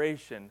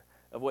celebration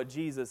of what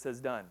Jesus has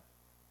done?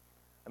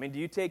 I mean, do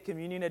you take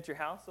communion at your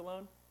house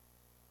alone?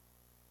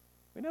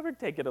 We never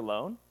take it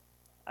alone.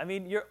 I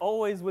mean, you're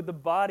always with the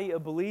body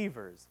of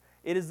believers.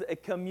 It is a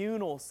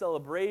communal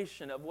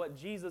celebration of what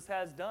Jesus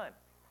has done.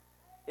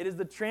 It is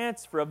the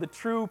transfer of the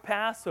true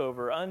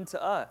Passover unto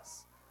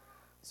us.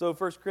 So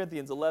 1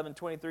 Corinthians 11,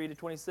 23 to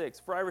 26.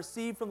 For I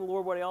received from the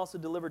Lord what I also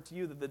delivered to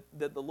you,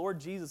 that the Lord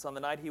Jesus on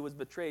the night he was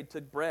betrayed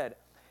took bread.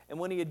 And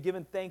when he had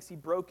given thanks, he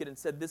broke it and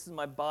said, this is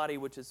my body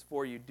which is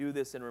for you. Do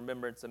this in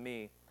remembrance of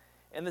me.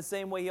 In the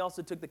same way, he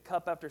also took the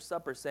cup after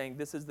supper, saying,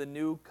 this is the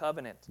new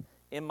covenant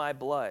in my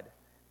blood.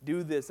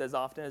 Do this as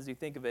often as you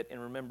think of it in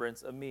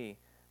remembrance of me.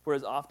 For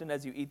as often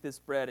as you eat this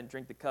bread and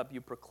drink the cup,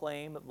 you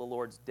proclaim the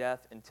Lord's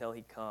death until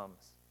he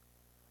comes.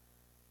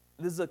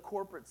 This is a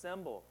corporate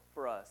symbol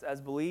for us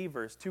as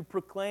believers to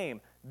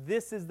proclaim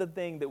this is the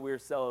thing that we're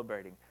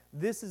celebrating.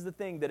 This is the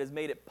thing that has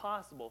made it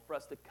possible for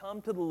us to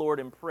come to the Lord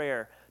in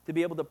prayer, to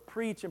be able to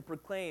preach and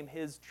proclaim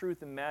his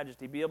truth and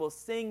majesty, be able to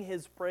sing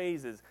his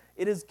praises.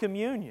 It is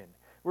communion.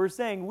 We're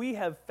saying we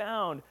have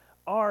found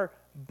our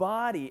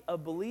body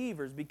of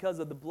believers because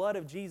of the blood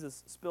of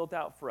Jesus spilt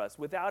out for us.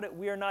 Without it,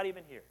 we are not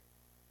even here.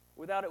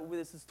 Without it,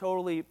 this is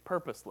totally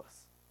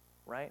purposeless,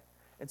 right?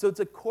 And so it's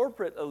a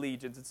corporate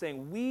allegiance. It's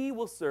saying we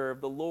will serve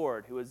the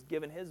Lord who has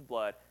given his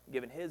blood,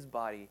 given his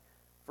body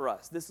for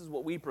us. This is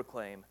what we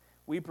proclaim.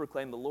 We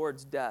proclaim the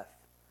Lord's death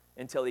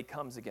until he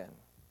comes again.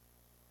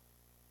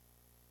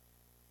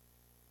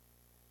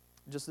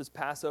 Just as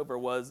Passover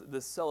was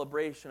the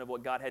celebration of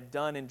what God had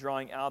done in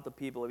drawing out the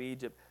people of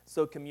Egypt,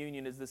 so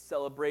communion is the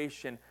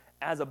celebration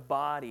as a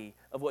body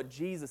of what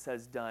Jesus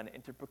has done,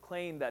 and to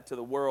proclaim that to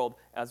the world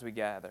as we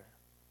gather.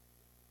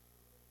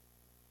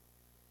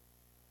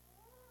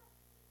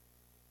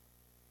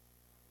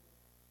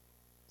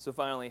 So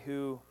finally,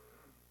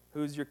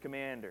 who's your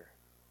commander?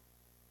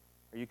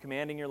 Are you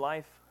commanding your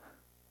life?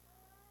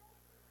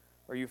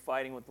 Or are you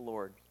fighting with the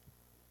Lord?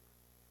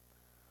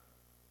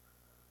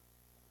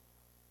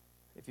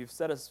 If you've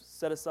set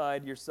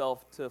aside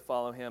yourself to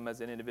follow him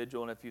as an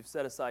individual, and if you've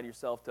set aside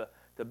yourself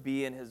to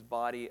be in his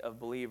body of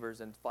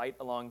believers and fight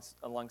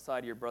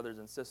alongside your brothers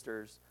and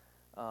sisters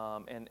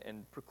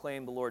and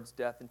proclaim the Lord's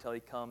death until he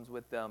comes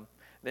with them,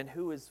 then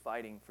who is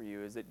fighting for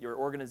you? Is it your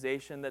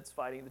organization that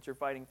you're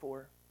fighting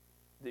for?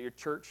 Is it your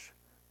church?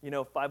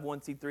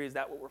 501c3, is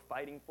that what we're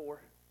fighting for?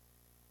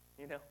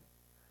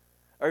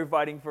 Are we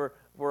fighting for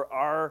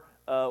our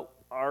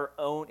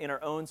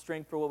own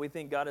strength for what we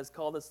think God has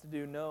called us to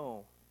do?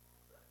 No.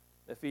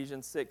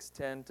 Ephesians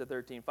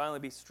 6:10-13. Finally,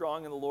 be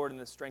strong in the Lord and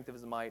the strength of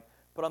his might.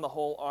 Put on the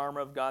whole armor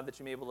of God that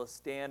you may be able to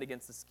stand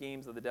against the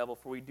schemes of the devil.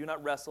 For we do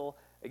not wrestle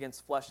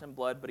against flesh and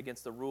blood, but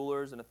against the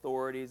rulers and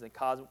authorities and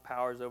cosmic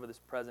powers over this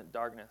present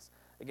darkness,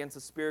 against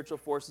the spiritual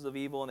forces of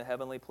evil in the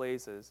heavenly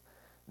places.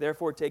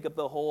 Therefore, take up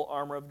the whole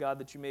armor of God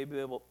that you may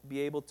be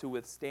able to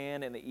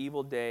withstand in the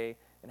evil day,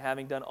 and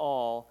having done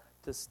all,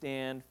 to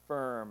stand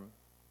firm.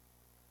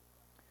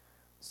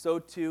 So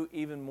too,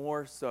 even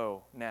more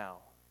so now,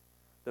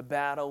 the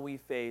battle we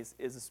face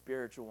is a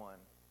spiritual one.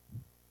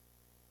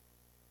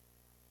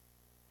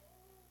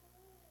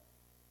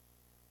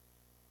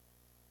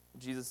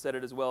 Jesus said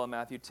it as well in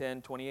Matthew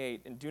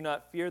 10:28. And do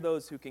not fear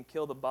those who can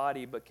kill the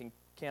body, but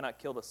cannot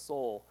kill the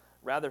soul.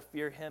 Rather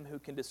fear him who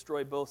can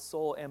destroy both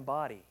soul and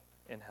body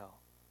in hell.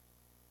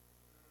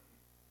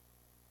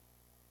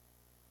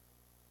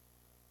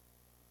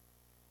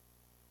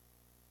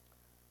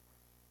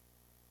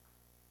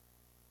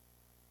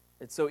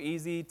 It's so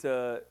easy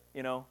to,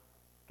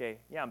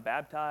 I'm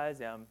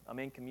baptized, I'm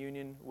in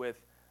communion with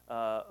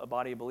a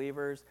body of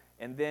believers,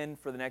 and then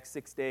for the next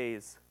 6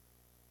 days,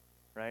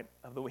 right,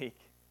 of the week,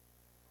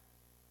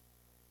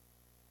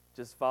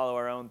 just follow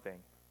our own thing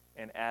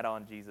and add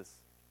on Jesus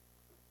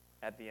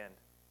at the end.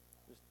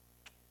 Just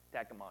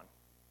tack him on.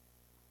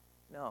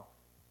 No.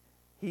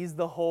 He's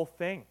the whole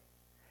thing.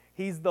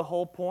 He's the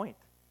whole point,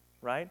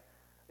 right?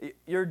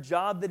 Your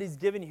job that he's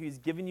given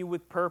you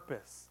with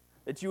purpose,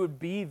 that you would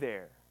be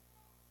there,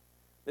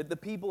 that the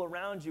people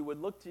around you would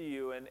look to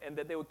you and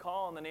that they would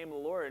call on the name of the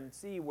Lord and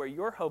see where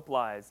your hope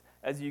lies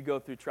as you go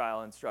through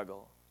trial and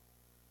struggle.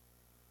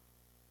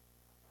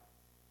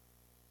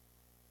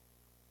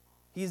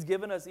 He's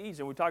given us each,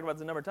 and we talked about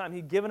this a number of times,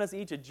 he's given us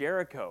each a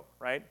Jericho,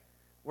 right?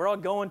 We're all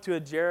going to a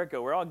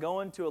Jericho. We're all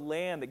going to a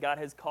land that God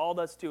has called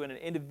us to in an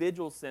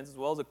individual sense as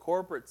well as a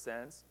corporate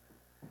sense.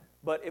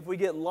 But if we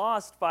get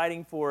lost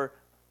fighting for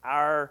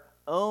our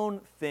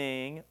own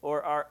thing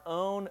or our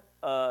own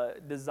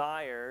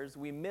desires,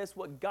 we miss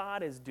what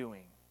God is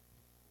doing.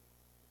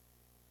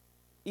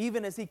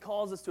 Even as he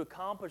calls us to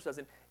accomplish us,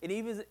 and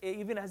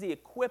even as he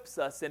equips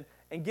us and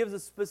gives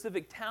us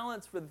specific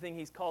talents for the thing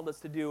he's called us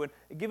to do, and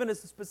given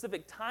us a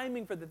specific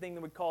timing for the thing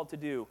that we're called to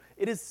do,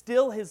 it is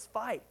still his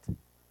fight.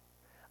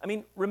 I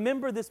mean,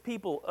 remember this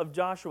people of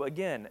Joshua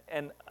again,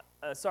 and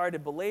sorry to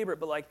belabor it,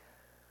 but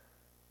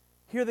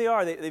here they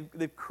are.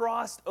 They've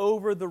crossed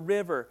over the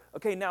river.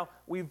 Okay, now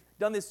we've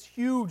done this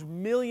huge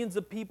millions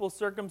of people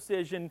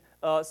circumcision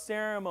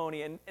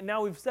ceremony, and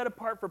now we've set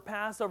apart for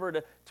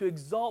Passover to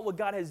exalt what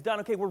God has done.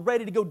 Okay, we're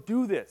ready to go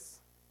do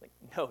this.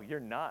 No, you're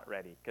not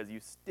ready because you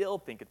still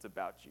think it's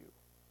about you.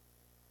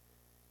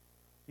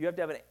 You have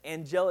to have an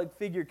angelic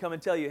figure come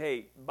and tell you,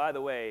 hey, by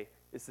the way,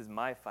 this is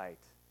my fight,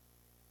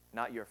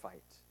 not your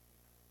fight.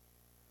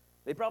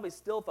 They probably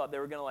still thought they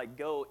were going to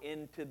go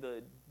into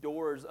the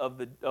doors of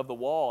the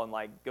wall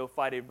and go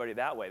fight everybody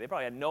that way. They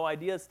probably had no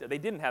idea. They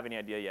didn't have any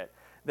idea yet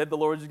that the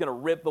Lord was just going to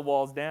rip the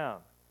walls down.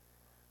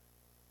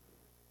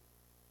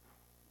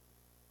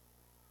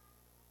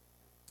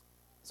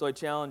 So I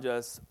challenge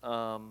us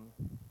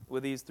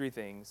with these three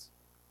things.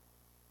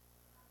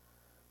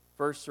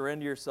 First,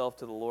 surrender yourself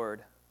to the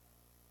Lord.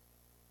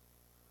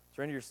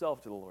 Surrender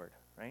yourself to the Lord,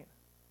 right?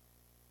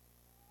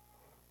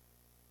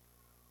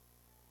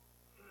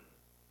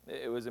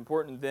 It was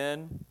important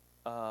then.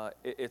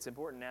 It's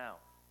important now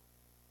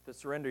to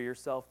surrender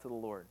yourself to the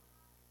Lord.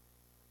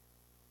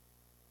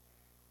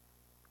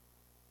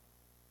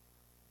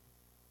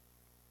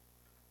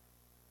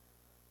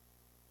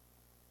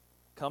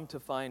 Come to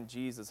find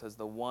Jesus as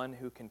the one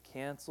who can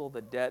cancel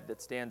the debt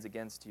that stands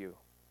against you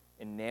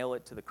and nail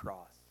it to the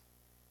cross.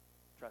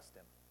 Trust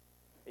him.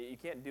 You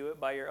can't do it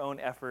by your own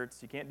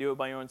efforts. You can't do it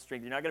by your own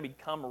strength. You're not going to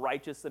become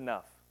righteous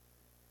enough.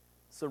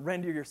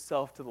 Surrender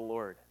yourself to the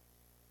Lord.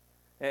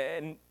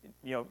 And,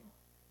 y'all,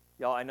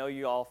 I know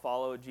you all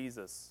follow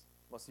Jesus.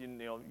 Most of you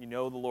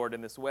know the Lord in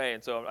this way.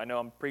 And so I know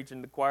I'm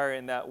preaching the choir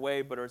in that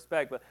way, but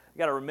respect. But I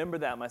got to remember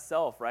that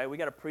myself, right? We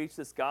got to preach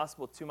this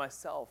gospel to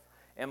myself.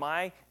 Am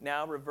I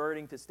now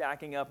reverting to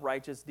stacking up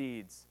righteous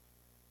deeds?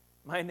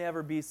 Might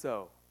never be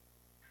so.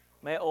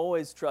 May I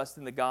always trust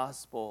in the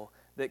gospel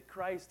that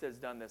Christ has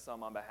done this on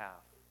my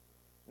behalf,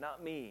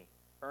 not me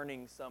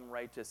earning some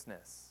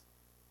righteousness.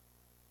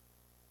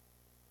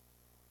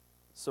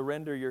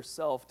 Surrender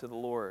yourself to the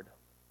Lord.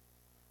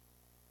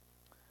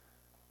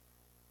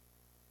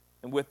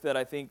 And with that,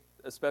 I think,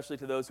 especially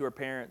to those who are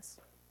parents,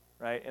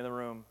 right, in the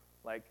room,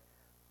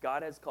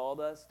 God has called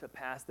us to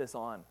pass this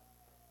on.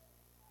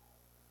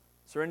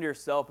 Surrender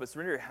yourself, but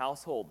surrender your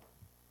household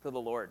to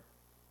the Lord.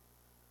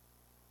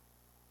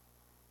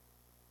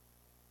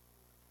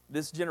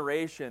 This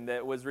generation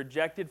that was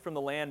rejected from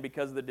the land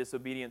because of the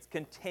disobedience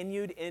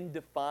continued in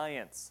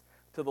defiance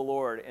to the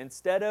Lord.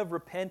 Instead of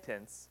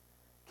repentance,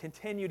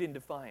 continued in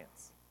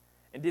defiance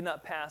and did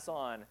not pass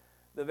on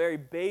the very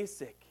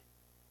basic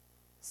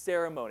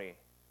ceremony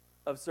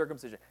of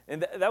circumcision.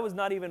 And that was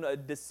not even a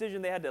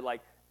decision they had to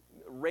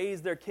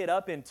raise their kid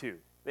up into.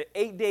 At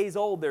 8 days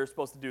old, they're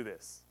supposed to do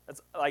this.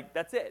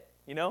 That's it,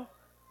 you know?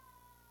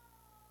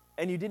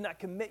 And you did not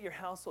commit your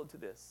household to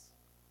this.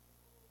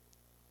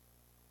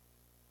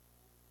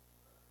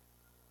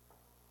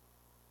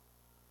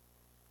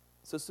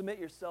 So submit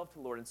yourself to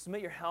the Lord and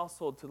submit your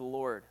household to the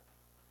Lord.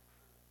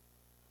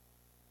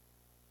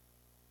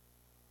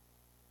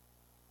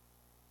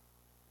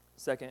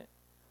 Second,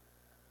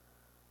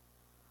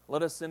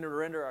 let us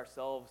surrender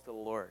ourselves to the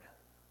Lord.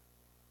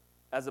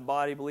 As a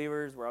body of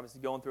believers, we're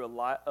obviously going through a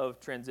lot of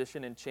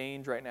transition and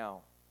change right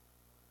now.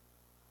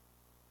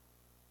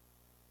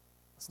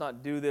 Let's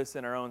not do this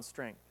in our own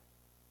strength.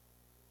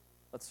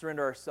 Let's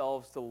surrender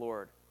ourselves to the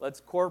Lord.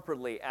 Let's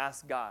corporately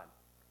ask God,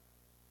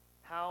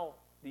 how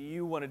do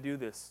you want to do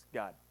this,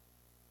 God?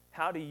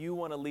 How do you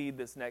want to lead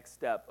this next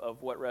step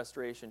of what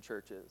Restoration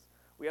Church is?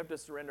 We have to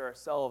surrender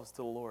ourselves to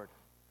the Lord.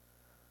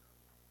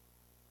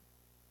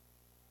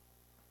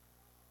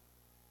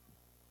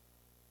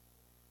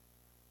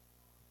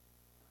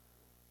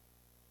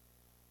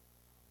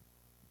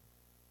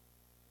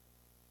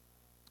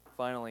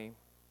 Finally,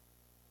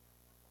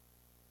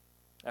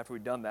 after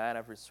we've done that,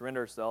 after we surrender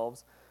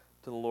ourselves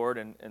to the Lord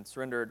and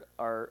surrendered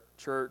our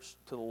church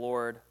to the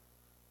Lord,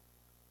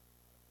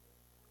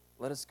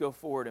 let us go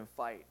forward and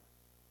fight.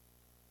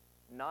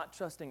 Not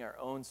trusting our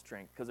own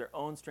strength, because our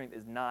own strength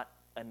is not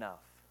enough.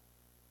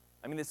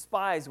 I mean, the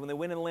spies, when they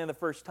went in the land the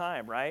first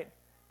time, right?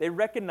 They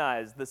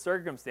recognized the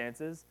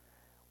circumstances.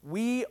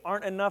 We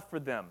aren't enough for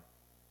them.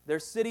 Their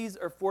cities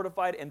are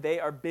fortified and they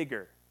are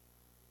bigger,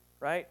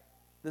 right?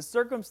 The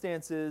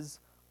circumstances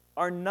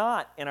are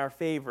not in our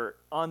favor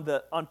on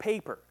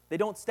paper. They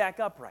don't stack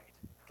up right,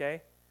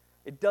 okay?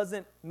 It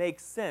doesn't make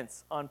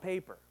sense on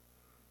paper.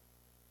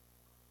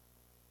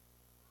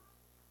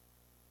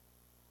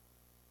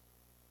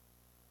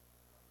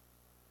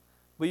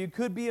 But you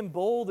could be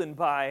emboldened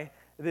by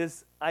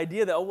this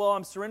idea that,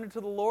 I'm surrendered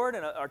to the Lord,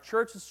 and our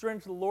church is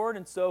surrendered to the Lord,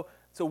 and so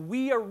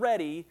we are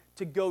ready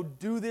to go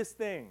do this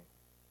thing.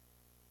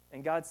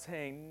 And God's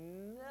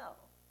saying, no,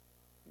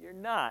 you're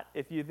not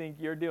if you think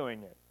you're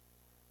doing it,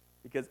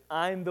 because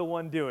I'm the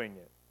one doing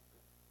it.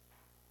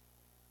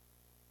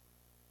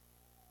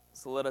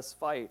 So let us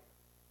fight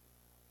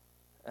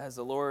as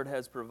the Lord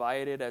has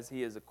provided, as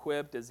He has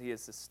equipped, as He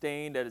has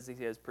sustained, as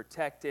He has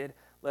protected.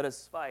 Let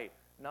us fight,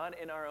 not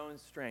in our own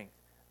strength,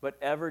 but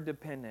ever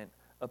dependent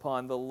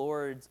upon the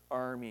Lord's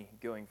army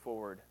going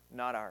forward,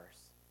 not ours.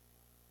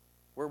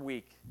 We're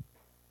weak.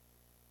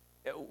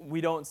 We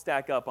don't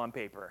stack up on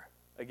paper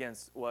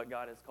against what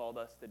God has called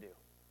us to do.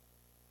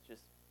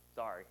 Just,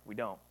 sorry, we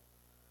don't.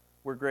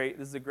 We're great.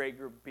 This is a great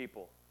group of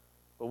people.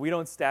 But we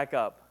don't stack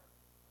up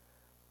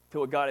to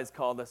what God has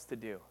called us to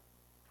do.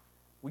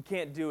 We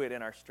can't do it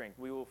in our strength.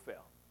 We will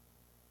fail.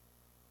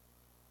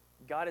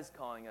 God is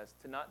calling us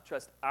to not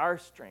trust our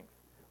strength,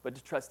 but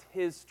to trust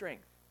His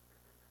strength.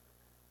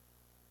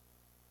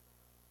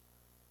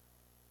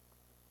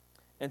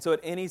 And so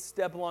at any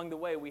step along the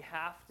way, we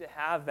have to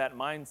have that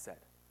mindset.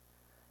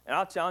 And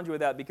I'll challenge you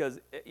with that because,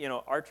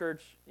 our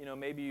church,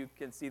 maybe you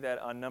can see that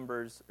on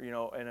numbers, in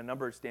a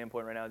numbers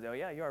standpoint right now.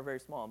 Yeah, you are very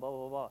small, blah,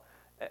 blah, blah,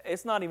 blah.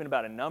 It's not even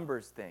about a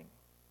numbers thing.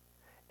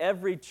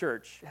 Every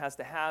church has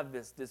to have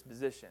this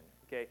disposition,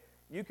 okay?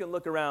 You can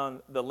look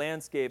around the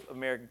landscape of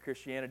American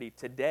Christianity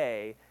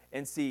today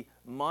and see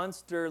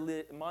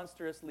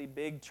monstrously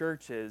big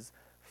churches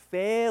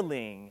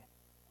failing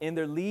in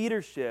their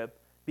leadership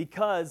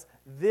because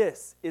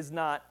this is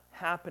not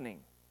happening.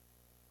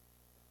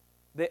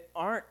 They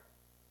aren't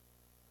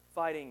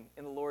fighting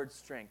in the Lord's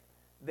strength.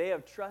 They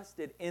have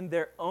trusted in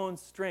their own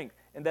strength,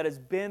 and that has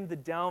been the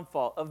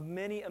downfall of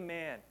many a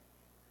man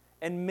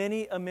and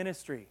many a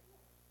ministry.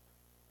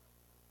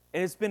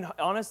 And it's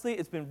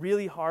been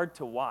really hard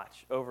to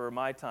watch over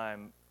my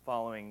time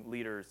following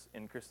leaders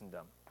in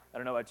Christendom. I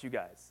don't know about you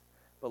guys,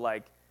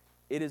 but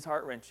it is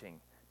heart-wrenching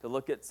to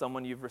look at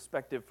someone you've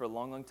respected for a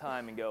long, long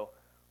time and go,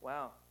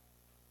 wow,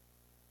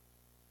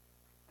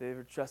 they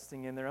were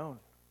trusting in their own.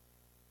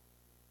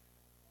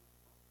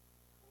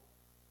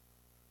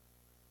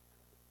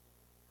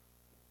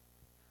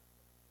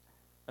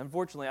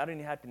 Unfortunately, I didn't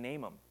even have to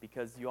name them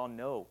because you all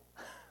know.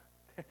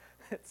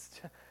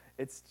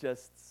 It's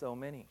just so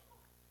many.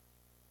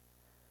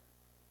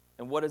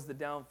 And what is the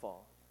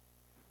downfall?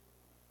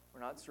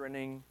 We're not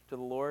surrendering to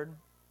the Lord.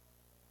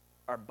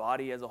 Our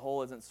body as a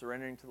whole isn't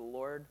surrendering to the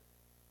Lord.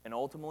 And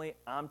ultimately,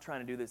 I'm trying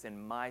to do this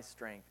in my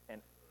strength,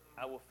 and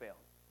I will fail.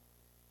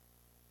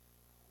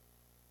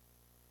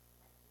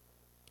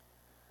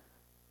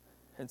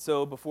 And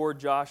so before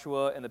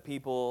Joshua and the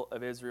people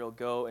of Israel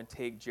go and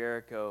take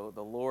Jericho,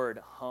 the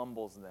Lord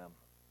humbles them.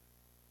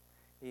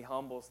 He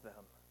humbles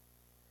them.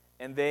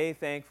 And they,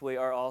 thankfully,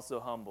 are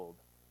also humbled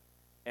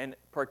and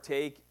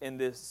partake in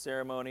this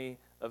ceremony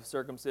of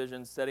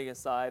circumcision, setting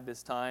aside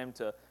this time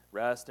to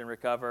rest and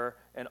recover,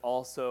 and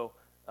also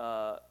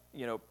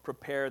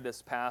prepare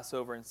this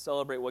Passover and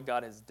celebrate what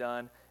God has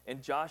done.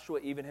 And Joshua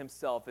even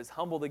himself is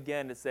humbled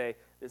again to say,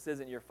 this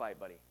isn't your fight,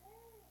 buddy.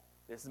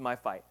 This is my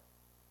fight.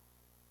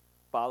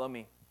 Follow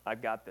me.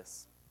 I've got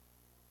this.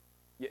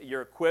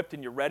 You're equipped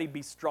and you're ready.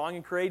 Be strong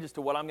and courageous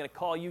to what I'm going to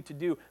call you to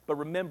do. But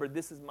remember,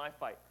 this is my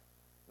fight,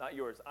 not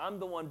yours. I'm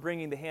the one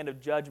bringing the hand of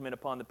judgment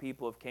upon the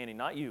people of Canaan,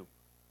 not you.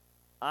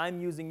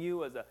 I'm using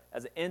you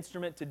as an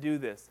instrument to do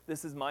this.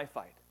 This is my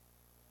fight.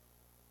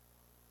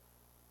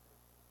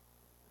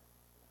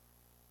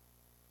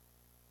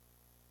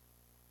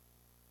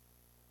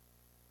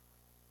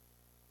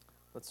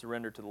 Let's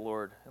surrender to the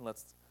Lord and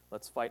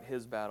let's fight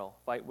His battle.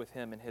 Fight with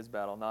Him in His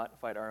battle,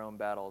 not fight our own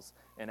battles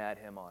and add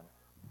Him on.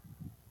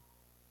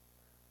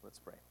 Let's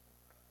pray.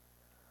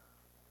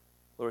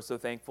 Lord, we're so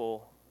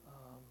thankful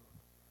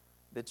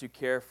that you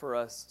care for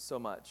us so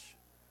much,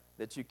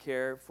 that you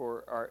care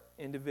for our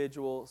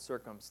individual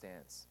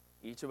circumstance.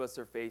 Each of us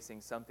are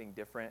facing something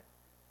different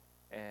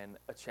and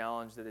a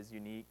challenge that is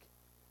unique,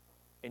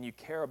 and you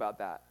care about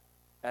that.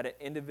 At an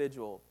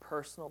individual,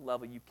 personal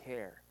level, you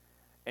care.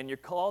 And your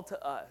call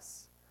to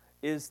us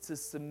is to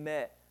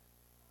submit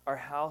our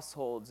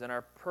households and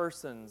our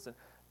persons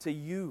to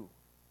you.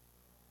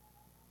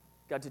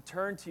 God, to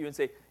turn to you and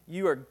say,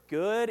 you are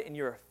good and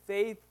you are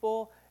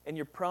faithful and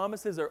your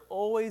promises are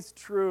always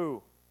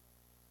true.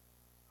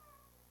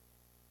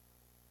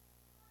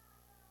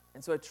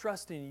 And so I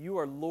trust in you. You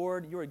are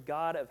Lord, you are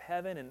God of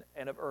heaven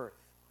and of earth.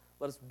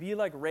 Let us be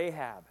like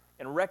Rahab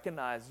and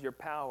recognize your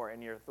power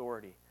and your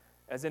authority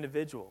as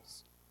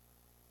individuals.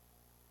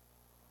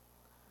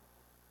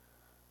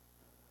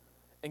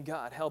 And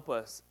God, help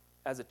us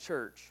as a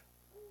church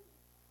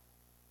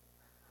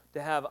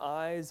to have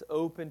eyes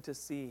open to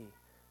see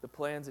the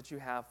plans that you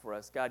have for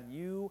us. God,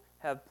 you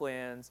have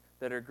plans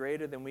that are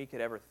greater than we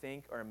could ever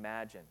think or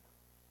imagine.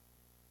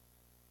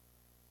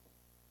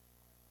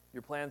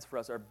 Your plans for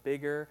us are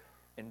bigger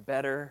and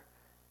better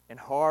and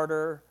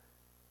harder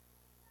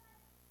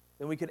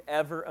than we could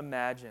ever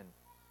imagine.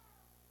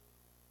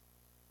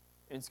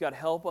 And so God,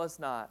 help us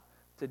not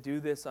to do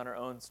this on our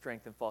own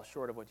strength and fall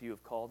short of what you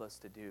have called us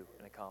to do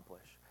and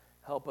accomplish.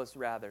 Help us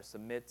rather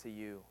submit to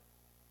you.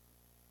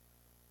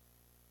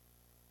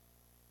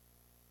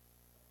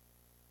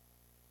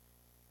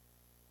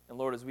 And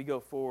Lord, as we go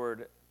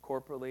forward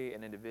corporately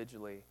and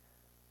individually,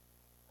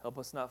 help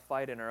us not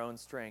fight in our own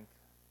strength.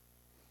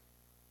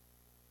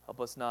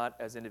 Help us not,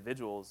 as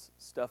individuals,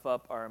 stuff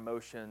up our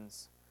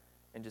emotions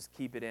and just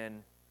keep it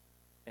in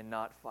and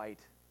not fight.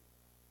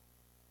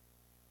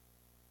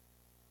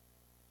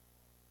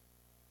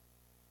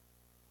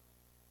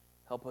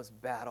 Help us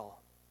battle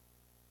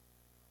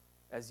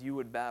as you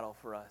would battle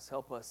for us.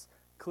 Help us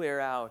clear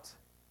out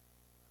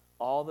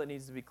all that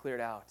needs to be cleared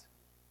out,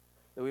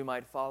 that we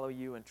might follow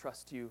you and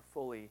trust you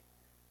fully,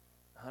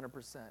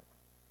 100%.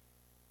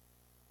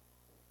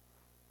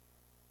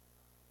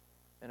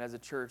 And as a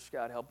church,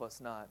 God, help us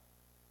not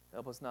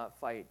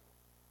fight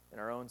in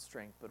our own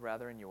strength, but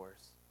rather in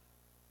yours.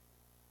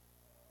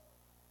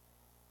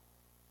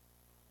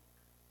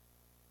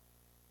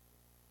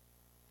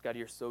 God,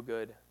 you're so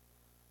good.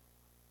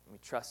 We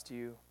trust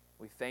you.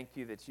 We thank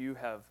you that you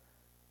have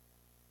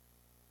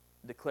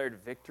declared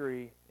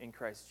victory in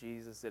Christ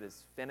Jesus. It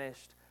is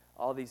finished.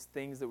 All these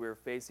things that we're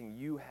facing,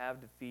 you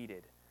have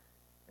defeated.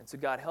 And so,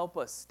 God, help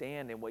us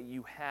stand in what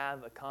you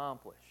have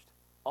accomplished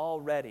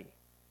already.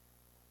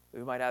 That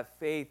we might have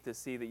faith to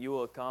see that you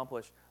will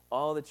accomplish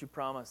all that you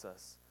promise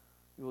us.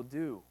 You will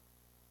do.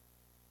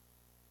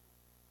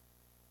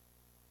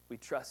 We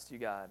trust you,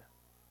 God.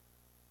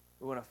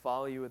 We want to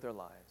follow you with our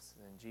lives.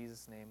 In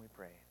Jesus' name we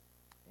pray.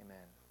 Amen.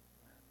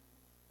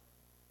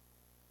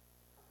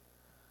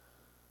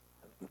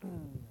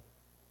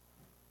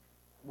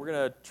 We're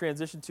going to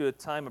transition to a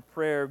time of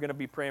prayer. We're going to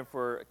be praying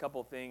for a couple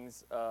of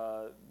things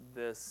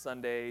this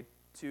Sunday,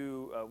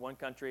 one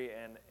country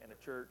and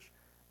a church.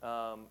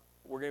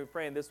 We're going to be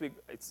praying this week.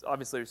 It's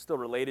obviously still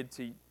related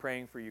to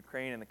praying for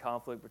Ukraine and the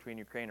conflict between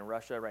Ukraine and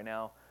Russia right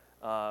now.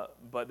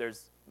 But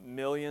there's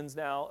millions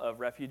now of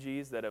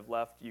refugees that have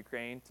left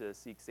Ukraine to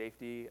seek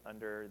safety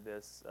under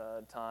this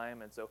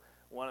time. And so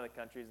one of the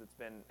countries that's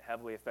been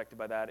heavily affected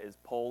by that is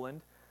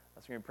Poland.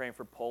 So we're going to be praying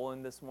for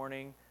Poland this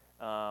morning.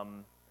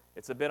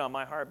 It's a bit on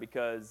my heart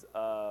because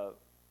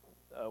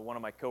one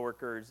of my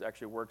coworkers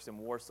actually works in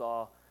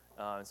Warsaw.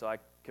 And so I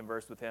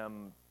converse with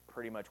him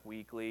pretty much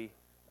weekly,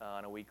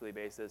 on a weekly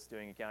basis,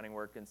 doing accounting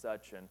work and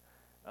such. And,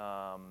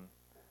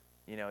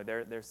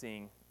 they're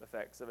seeing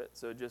effects of it.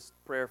 So just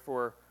prayer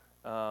for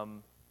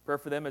them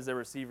as they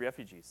receive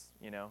refugees,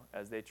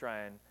 as they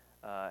try and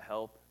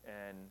help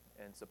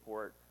and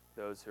support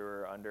those who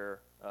are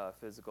under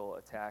physical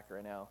attack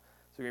right now.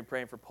 So we're going to be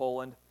praying for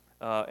Poland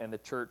and the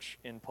church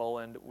in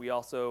Poland. We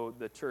also,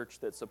 the church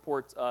that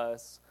supports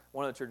us,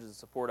 one of the churches that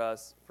support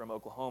us from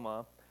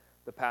Oklahoma,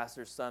 the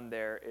pastor's son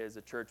there is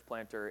a church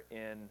planter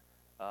in,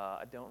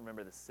 I don't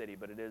remember the city,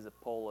 but it is a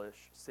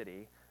Polish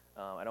city.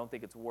 I don't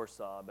think it's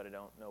Warsaw, but I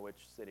don't know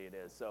which city it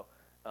is. So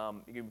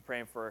you can be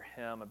praying for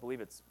him. I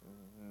believe it's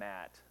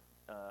Matt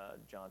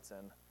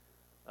Johnson.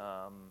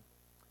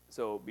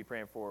 So be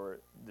praying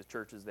for the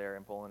churches there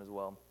in Poland as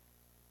well.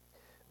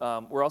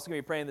 We're also going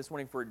to be praying this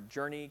morning for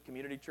Journey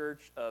Community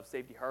Church of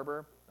Safety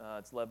Harbor.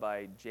 It's led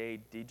by Jay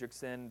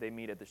Diedrichson. They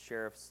meet at the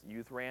Sheriff's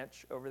Youth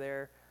Ranch over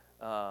there.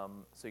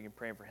 So you can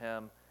pray for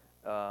him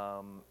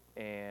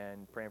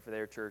and praying for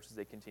their church as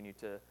they continue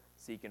to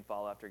seek and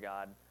follow after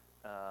God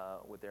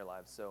with their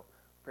lives. So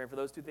praying for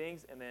those two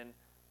things, and then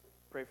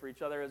pray for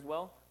each other as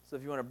well. So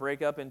if you want to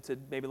break up into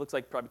maybe it looks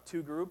like probably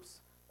 2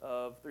 groups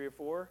of 3 or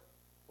 4,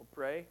 we'll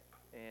pray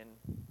and